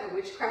those kind of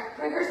witchcraft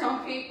prayers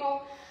on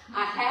people?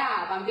 I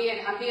have. I'm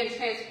being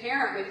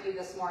transparent with you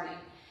this morning.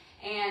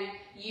 And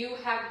you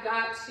have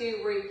got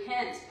to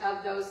repent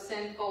of those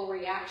sinful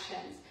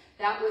reactions.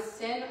 That was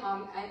sin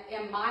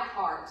in my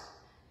heart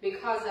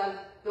because of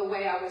the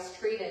way I was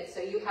treated. So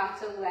you have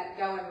to let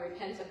go and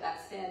repent of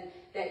that sin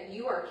that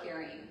you are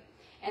carrying.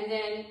 And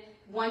then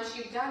once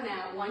you've done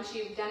that, once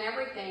you've done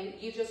everything,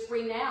 you just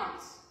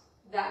renounce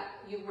that.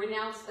 You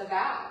renounce the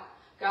vow.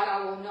 God,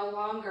 I will no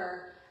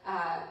longer,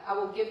 I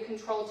will give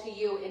control to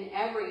you in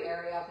every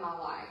area of my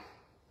life.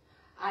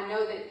 I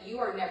know that you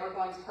are never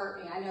going to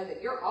hurt me. I know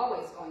that you're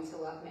always going to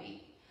love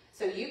me.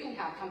 So you can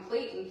have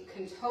complete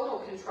and total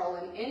control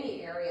in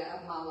any area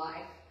of my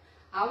life.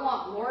 I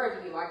want more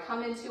of you. I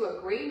come into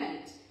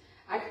agreement.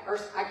 I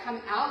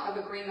come out of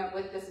agreement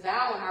with this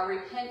vow, and I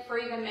repent for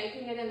even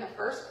making it in the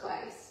first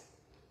place.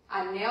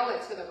 I nail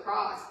it to the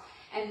cross.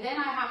 And then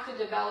I have to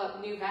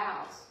develop new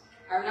vows.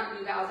 Or not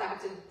new vows, I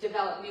have to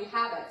develop new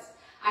habits.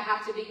 I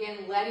have to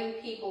begin letting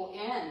people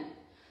in.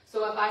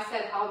 So if I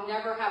said I'll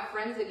never have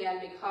friends again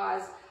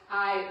because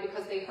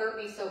they hurt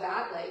me so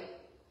badly,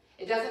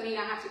 it doesn't mean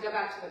I have to go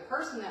back to the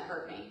person that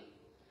hurt me,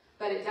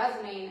 but it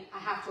does mean I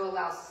have to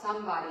allow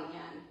somebody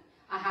in.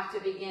 I have to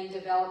begin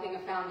developing a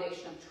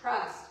foundation of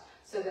trust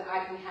so that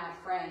I can have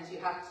friends. You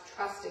have to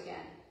trust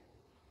again.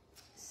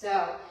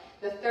 So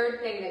the third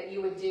thing that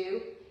you would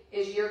do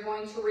is you're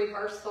going to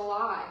reverse the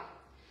lie.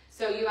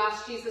 So you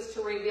ask Jesus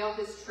to reveal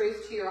his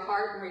truth to your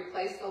heart and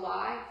replace the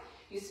lie.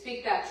 You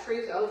speak that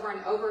truth over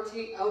and over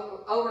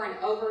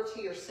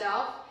to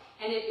yourself,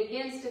 and it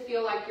begins to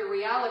feel like your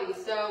reality.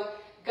 So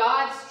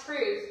God's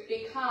truth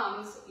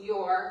becomes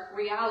your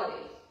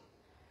reality.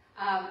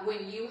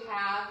 When you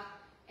have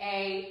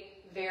a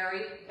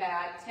very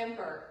bad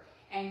temper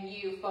and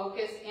you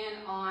focus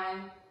in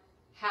on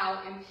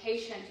how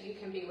impatient you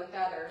can be with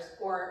others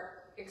or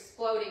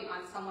exploding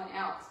on someone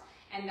else,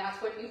 and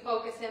that's what you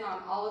focus in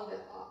on all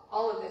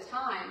of the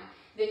time,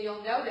 then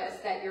you'll notice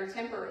that your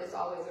temper is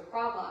always a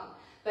problem.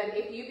 But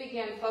if you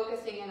begin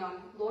focusing in on,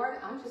 Lord,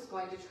 I'm just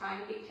going to try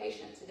and be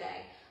patient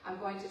today. I'm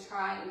going to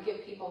try and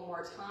give people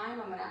more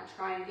time. I'm going to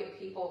try and give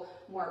people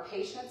more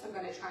patience. I'm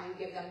going to try and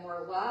give them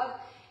more love.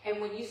 And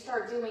when you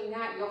start doing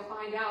that, you'll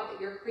find out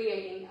that you're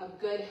creating a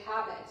good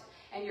habit.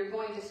 And you're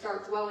going to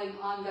start dwelling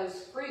on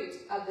those fruit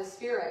of the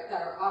Spirit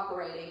that are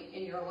operating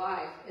in your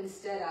life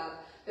instead of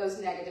those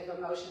negative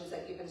emotions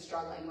that you've been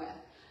struggling with.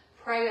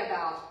 Pray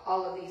about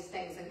all of these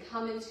things and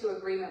come into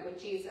agreement with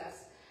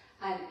Jesus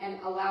and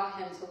allow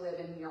him to live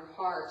in your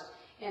heart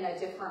in a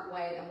different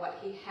way than what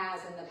he has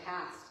in the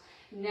past.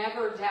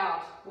 Never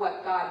doubt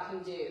what God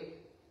can do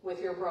with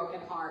your broken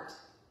heart.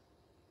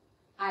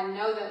 I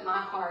know that my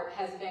heart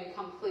has been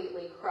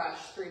completely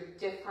crushed through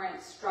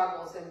different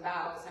struggles and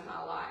battles in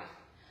my life.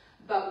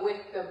 But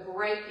with the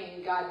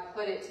breaking, God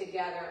put it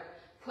together,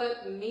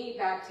 put me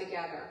back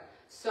together,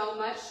 so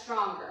much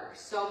stronger,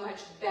 so much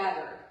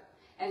better,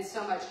 and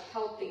so much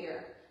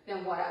healthier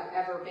than what I've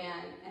ever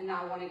been, and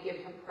I want to give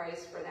him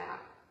praise for that.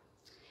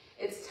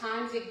 It's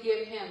time to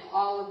give him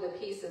all of the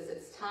pieces.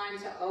 It's time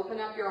to open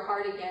up your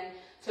heart again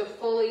to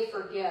fully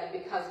forgive,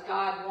 because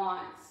God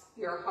wants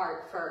your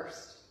heart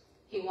first.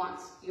 He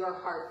wants your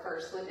heart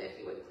first. Linda, if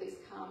you would please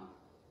come.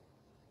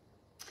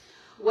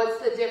 What's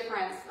the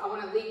difference? I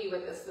want to leave you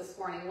with this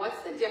morning.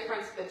 What's the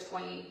difference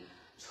between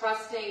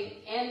trusting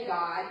in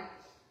God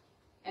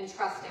and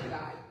trusting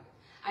God?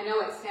 I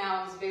know it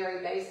sounds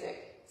very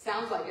basic.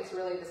 Sounds like it's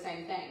really the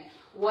same thing.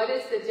 What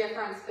is the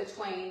difference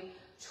between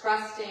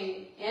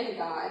trusting in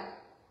God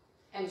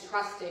and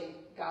trusting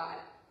God?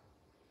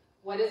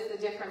 What is the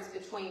difference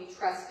between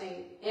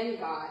trusting in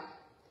God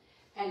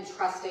and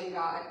trusting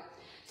God?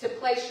 To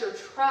place your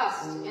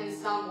trust in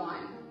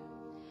someone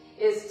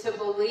is to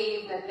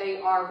believe that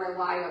they are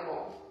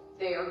reliable.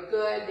 They are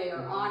good, they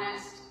are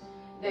honest,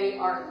 they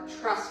are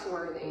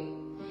trustworthy.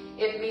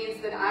 It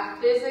means that I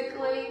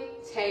physically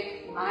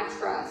take my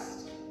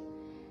trust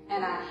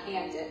and I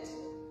hand it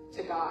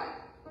to God.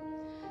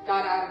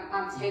 God,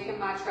 I'm taking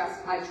my trust.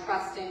 I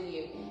trust in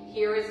you.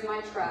 Here is my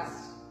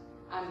trust.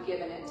 I'm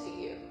giving it to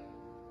you.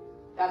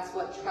 That's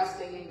what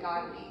trusting in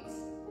God means.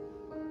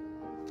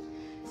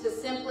 To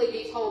simply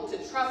be told to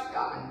trust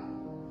God,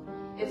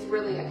 it's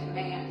really a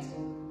command.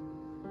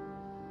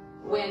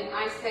 When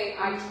I say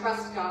I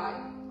trust God,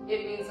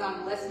 it means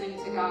I'm listening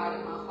to God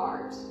in my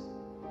heart.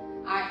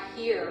 I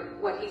hear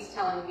what he's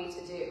telling me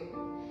to do.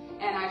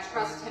 And I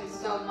trust him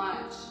so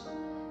much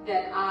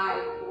that I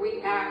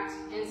react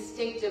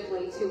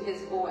instinctively to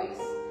his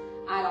voice.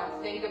 I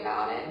don't think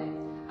about it.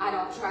 I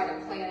don't try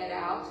to plan it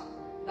out,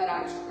 but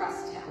I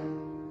trust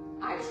him.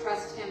 I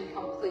trust him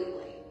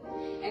completely.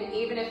 And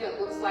even if it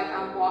looks like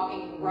I'm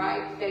walking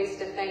right face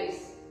to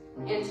face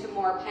into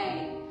more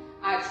pain,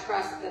 I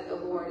trust that the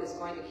Lord is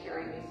going to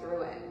carry me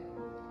through it.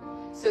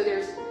 So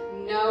there's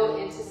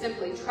and to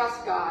simply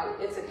trust God,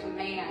 it's a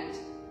command.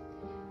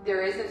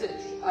 There isn't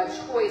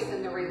a choice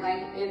in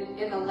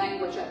the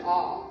language at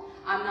all.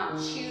 I'm not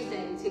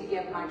choosing to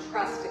give my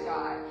trust to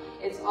God.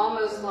 It's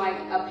almost like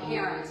a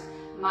parent.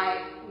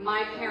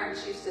 My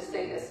parents used to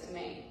say this to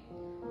me.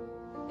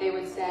 They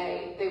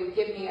would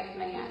give me a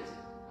command.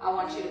 I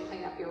want you to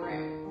clean up your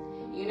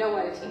room. You know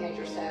what a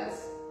teenager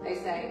says. They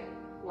say,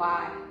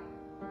 why?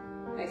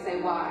 They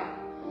say, why?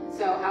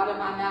 So out of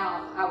my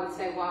mouth, I would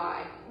say,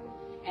 why?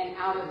 And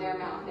out of their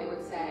mouth, they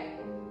would say,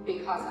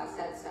 because I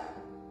said so.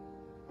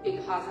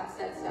 Because I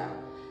said so.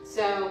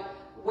 So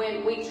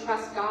when we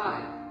trust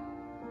God,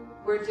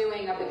 we're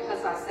doing a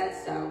because I said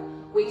so.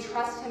 We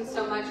trust him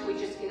so much, we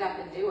just get up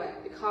and do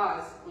it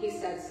because he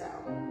said so.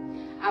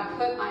 I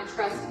put my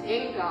trust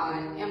in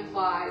God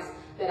implies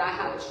that I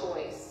have a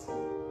choice.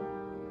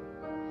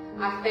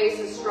 I face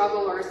a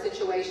struggle or a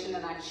situation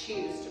and I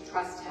choose to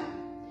trust him.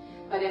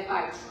 But if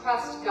I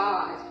trust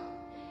God,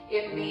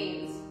 it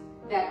means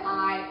that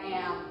I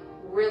am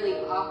really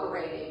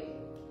operating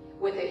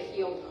with a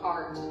healed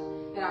heart,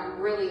 that I'm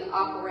really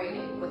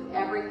operating with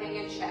everything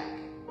in check,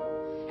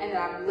 and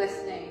that I'm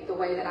listening the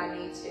way that I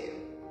need to.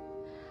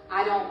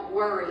 I don't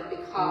worry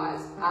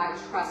because I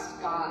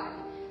trust God.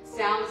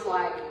 Sounds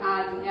like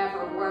I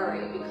never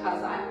worry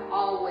because I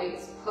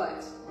always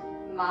put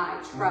my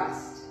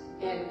trust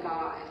in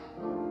God.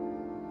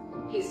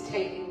 He's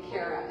taking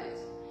care of it.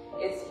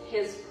 It's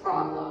his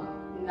problem,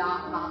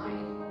 not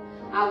mine.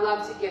 I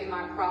love to give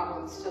my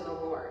problems to the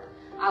Lord.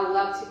 I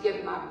love to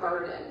give my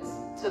burdens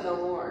to the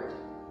Lord.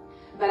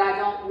 But I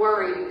don't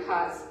worry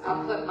because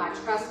I put my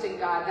trust in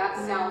God. That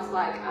sounds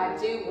like I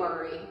do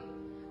worry.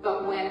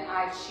 But when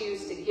I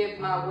choose to give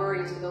my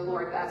worry to the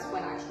Lord, that's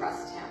when I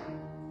trust him.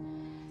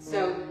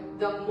 So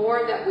the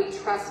more that we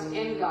trust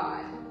in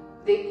God,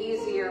 the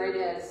easier it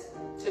is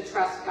to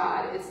trust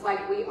God. It's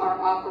like we are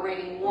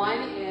operating. One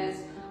is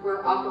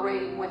we're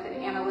operating with an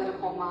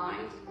analytical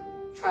mind,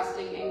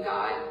 trusting in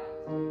God.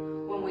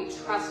 When we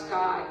trust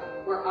God,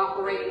 we're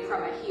operating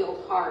from a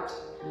healed heart.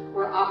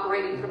 We're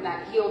operating from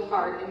that healed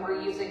heart, and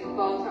we're using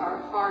both our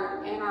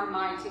heart and our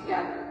mind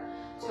together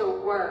to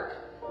work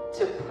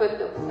to put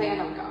the plan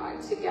of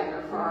God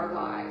together for our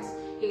lives.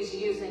 He's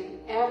using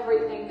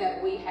everything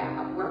that we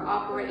have. We're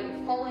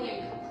operating fully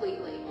and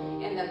completely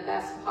in the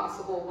best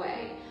possible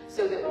way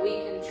so that we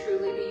can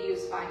truly be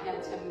used by him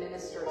to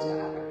minister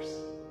to others.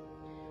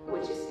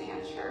 Would you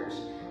stand, church?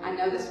 I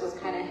know this was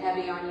kind of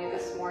heavy on you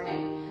this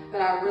morning, but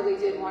I really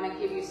did want to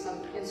give you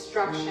some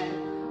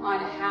instruction on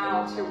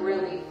how to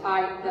really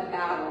fight the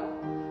battle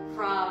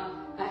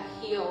from a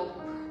healed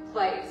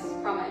place,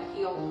 from a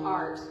healed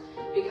heart,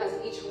 because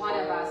each one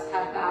of us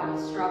have battle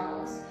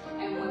struggles.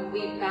 And when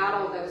we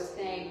battle those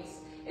things,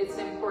 it's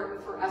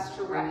important for us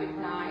to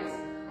recognize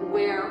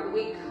where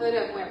we could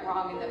have went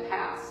wrong in the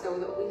past so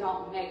that we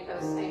don't make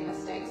those same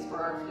mistakes for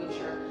our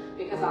future,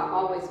 because I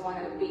always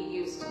want to be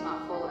used to my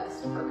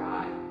fullest for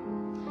God.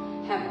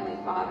 Heavenly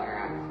Father,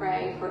 I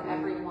pray for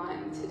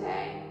everyone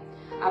today.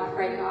 I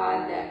pray,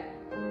 God, that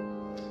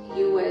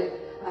you would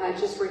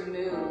just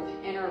remove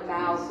inner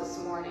vows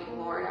this morning,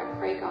 Lord. I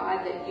pray,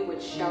 God, that you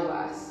would show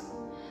us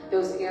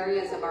those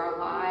areas of our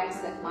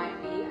lives that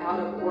might be out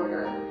of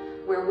order,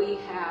 where we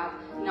have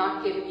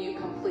not given you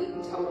complete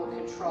and total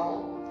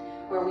control,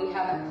 where we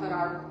haven't put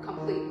our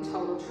complete and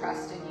total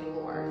trust in you,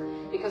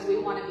 Lord, because we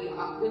want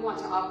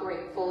to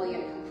operate fully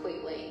and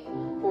completely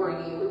for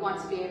you. We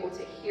want to be able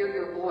to hear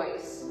your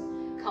voice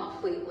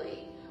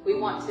completely. We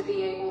want to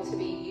be able to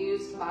be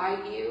used by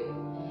you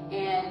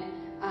in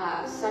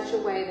such a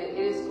way that it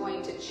is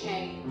going to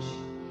change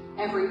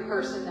every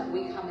person that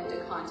we come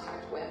into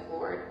contact with,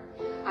 Lord.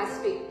 I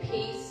speak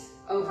peace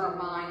over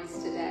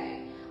minds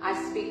today.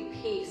 I speak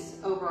peace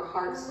over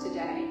hearts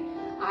today.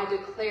 I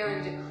declare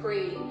and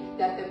decree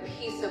that the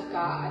peace of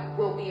God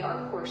will be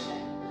our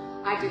portion.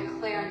 I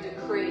declare and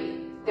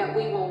decree that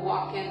we will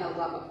walk in the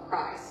love of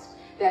Christ.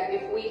 That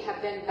if we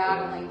have been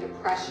battling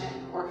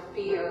depression or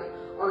fear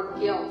or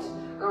guilt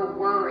or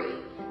worry,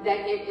 that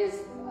it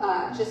is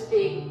just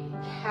being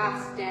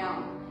cast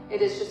down.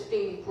 It is just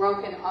being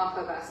broken off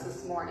of us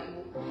this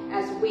morning.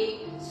 As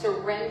we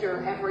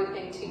surrender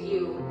everything to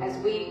you, as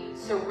we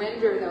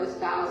surrender those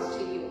vows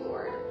to you,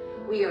 Lord,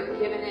 we are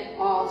giving it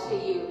all to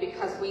you,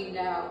 because we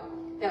know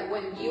that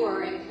when you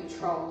are in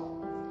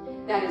control,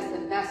 that is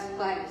the best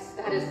place,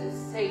 that is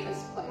the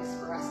safest place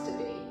for us to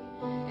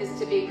be, is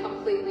to be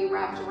completely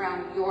wrapped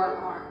around your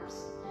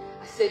arms,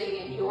 sitting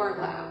in your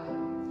lap,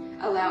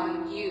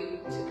 allowing you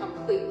to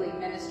completely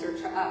minister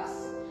to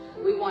us.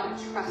 We want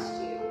to trust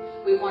you.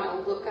 We want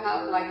to look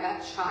up like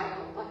that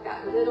child, like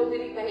that little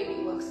bitty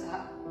baby looks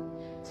up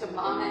to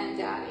Mama and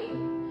Daddy.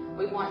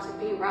 We want to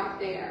be right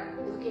there,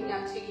 looking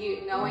up to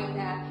you, knowing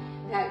that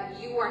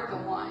you weren't the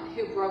one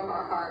who broke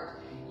our heart.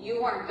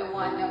 You weren't the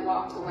one that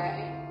walked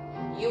away.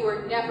 You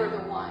were never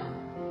the one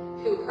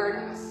who hurt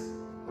us.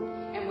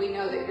 And we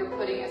know that you're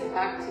putting us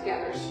back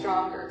together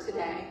stronger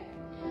today.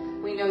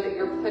 We know that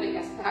you're putting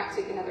us back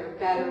together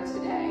better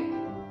today.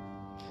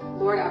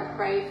 Lord, I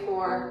pray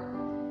for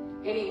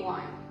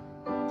anyone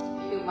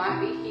who might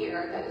be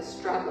here that is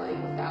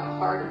struggling with that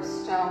heart of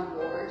stone,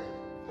 Lord,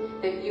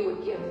 that you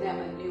would give them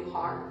a new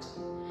heart,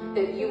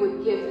 that you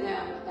would give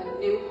them a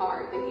new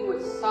heart, that you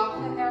would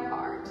soften their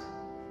heart.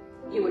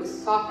 You would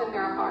soften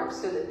their heart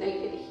so that they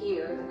could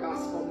hear the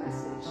gospel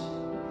message.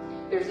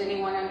 If there's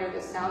anyone under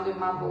the sound of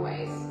my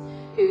voice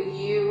who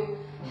you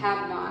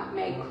have not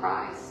made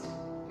Christ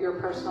your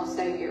personal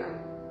Savior,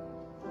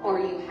 or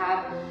you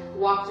have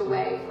walked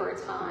away for a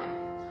time,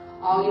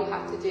 all you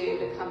have to do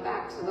to come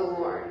back to the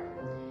Lord,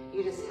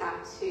 you just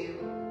have to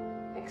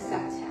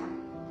accept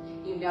Him.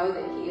 You know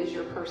that He is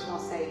your personal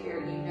Savior.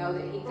 You know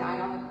that He died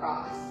on the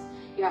cross.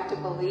 You have to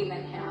believe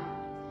in Him.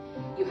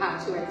 You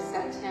have to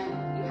accept Him.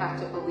 You have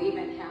to believe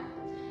in Him.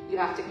 You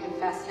have to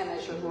confess Him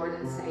as your Lord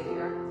and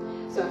Savior.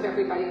 So if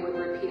everybody would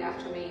repeat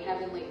after me,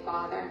 Heavenly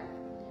Father,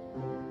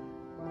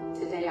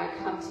 today I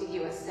come to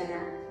you a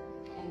sinner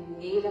in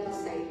need of a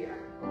Savior.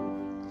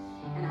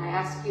 And I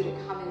ask you to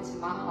come into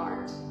my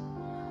heart.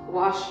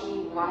 Wash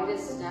me white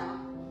as snow.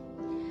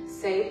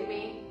 Save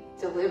me,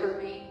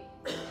 deliver me,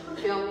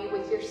 fill me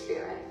with your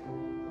Spirit.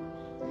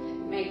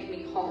 Make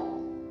me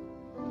whole.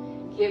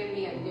 Give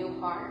me a new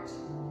heart.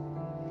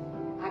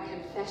 I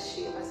confess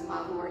you as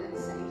my Lord and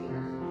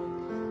Savior.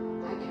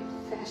 I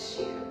confess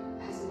you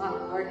as my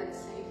Lord and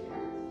Savior.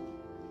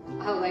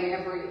 I lay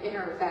every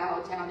inner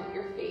vow down at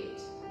your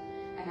feet,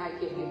 and I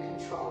give you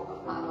control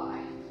of my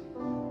life.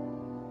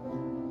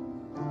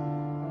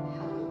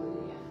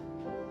 Hallelujah.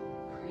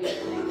 Praise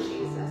your name,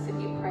 Jesus.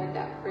 If you prayed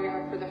that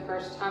prayer for the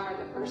first time or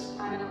the first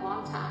time in a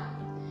long time,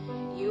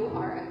 you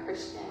are a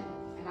Christian,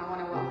 and I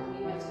want to welcome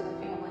you into the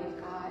family of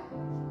God.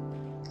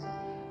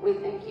 We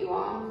thank you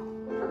all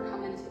for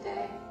coming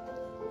today.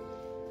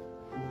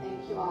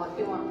 Thank you all. If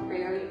you want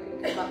prayer, you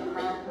can come up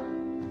front.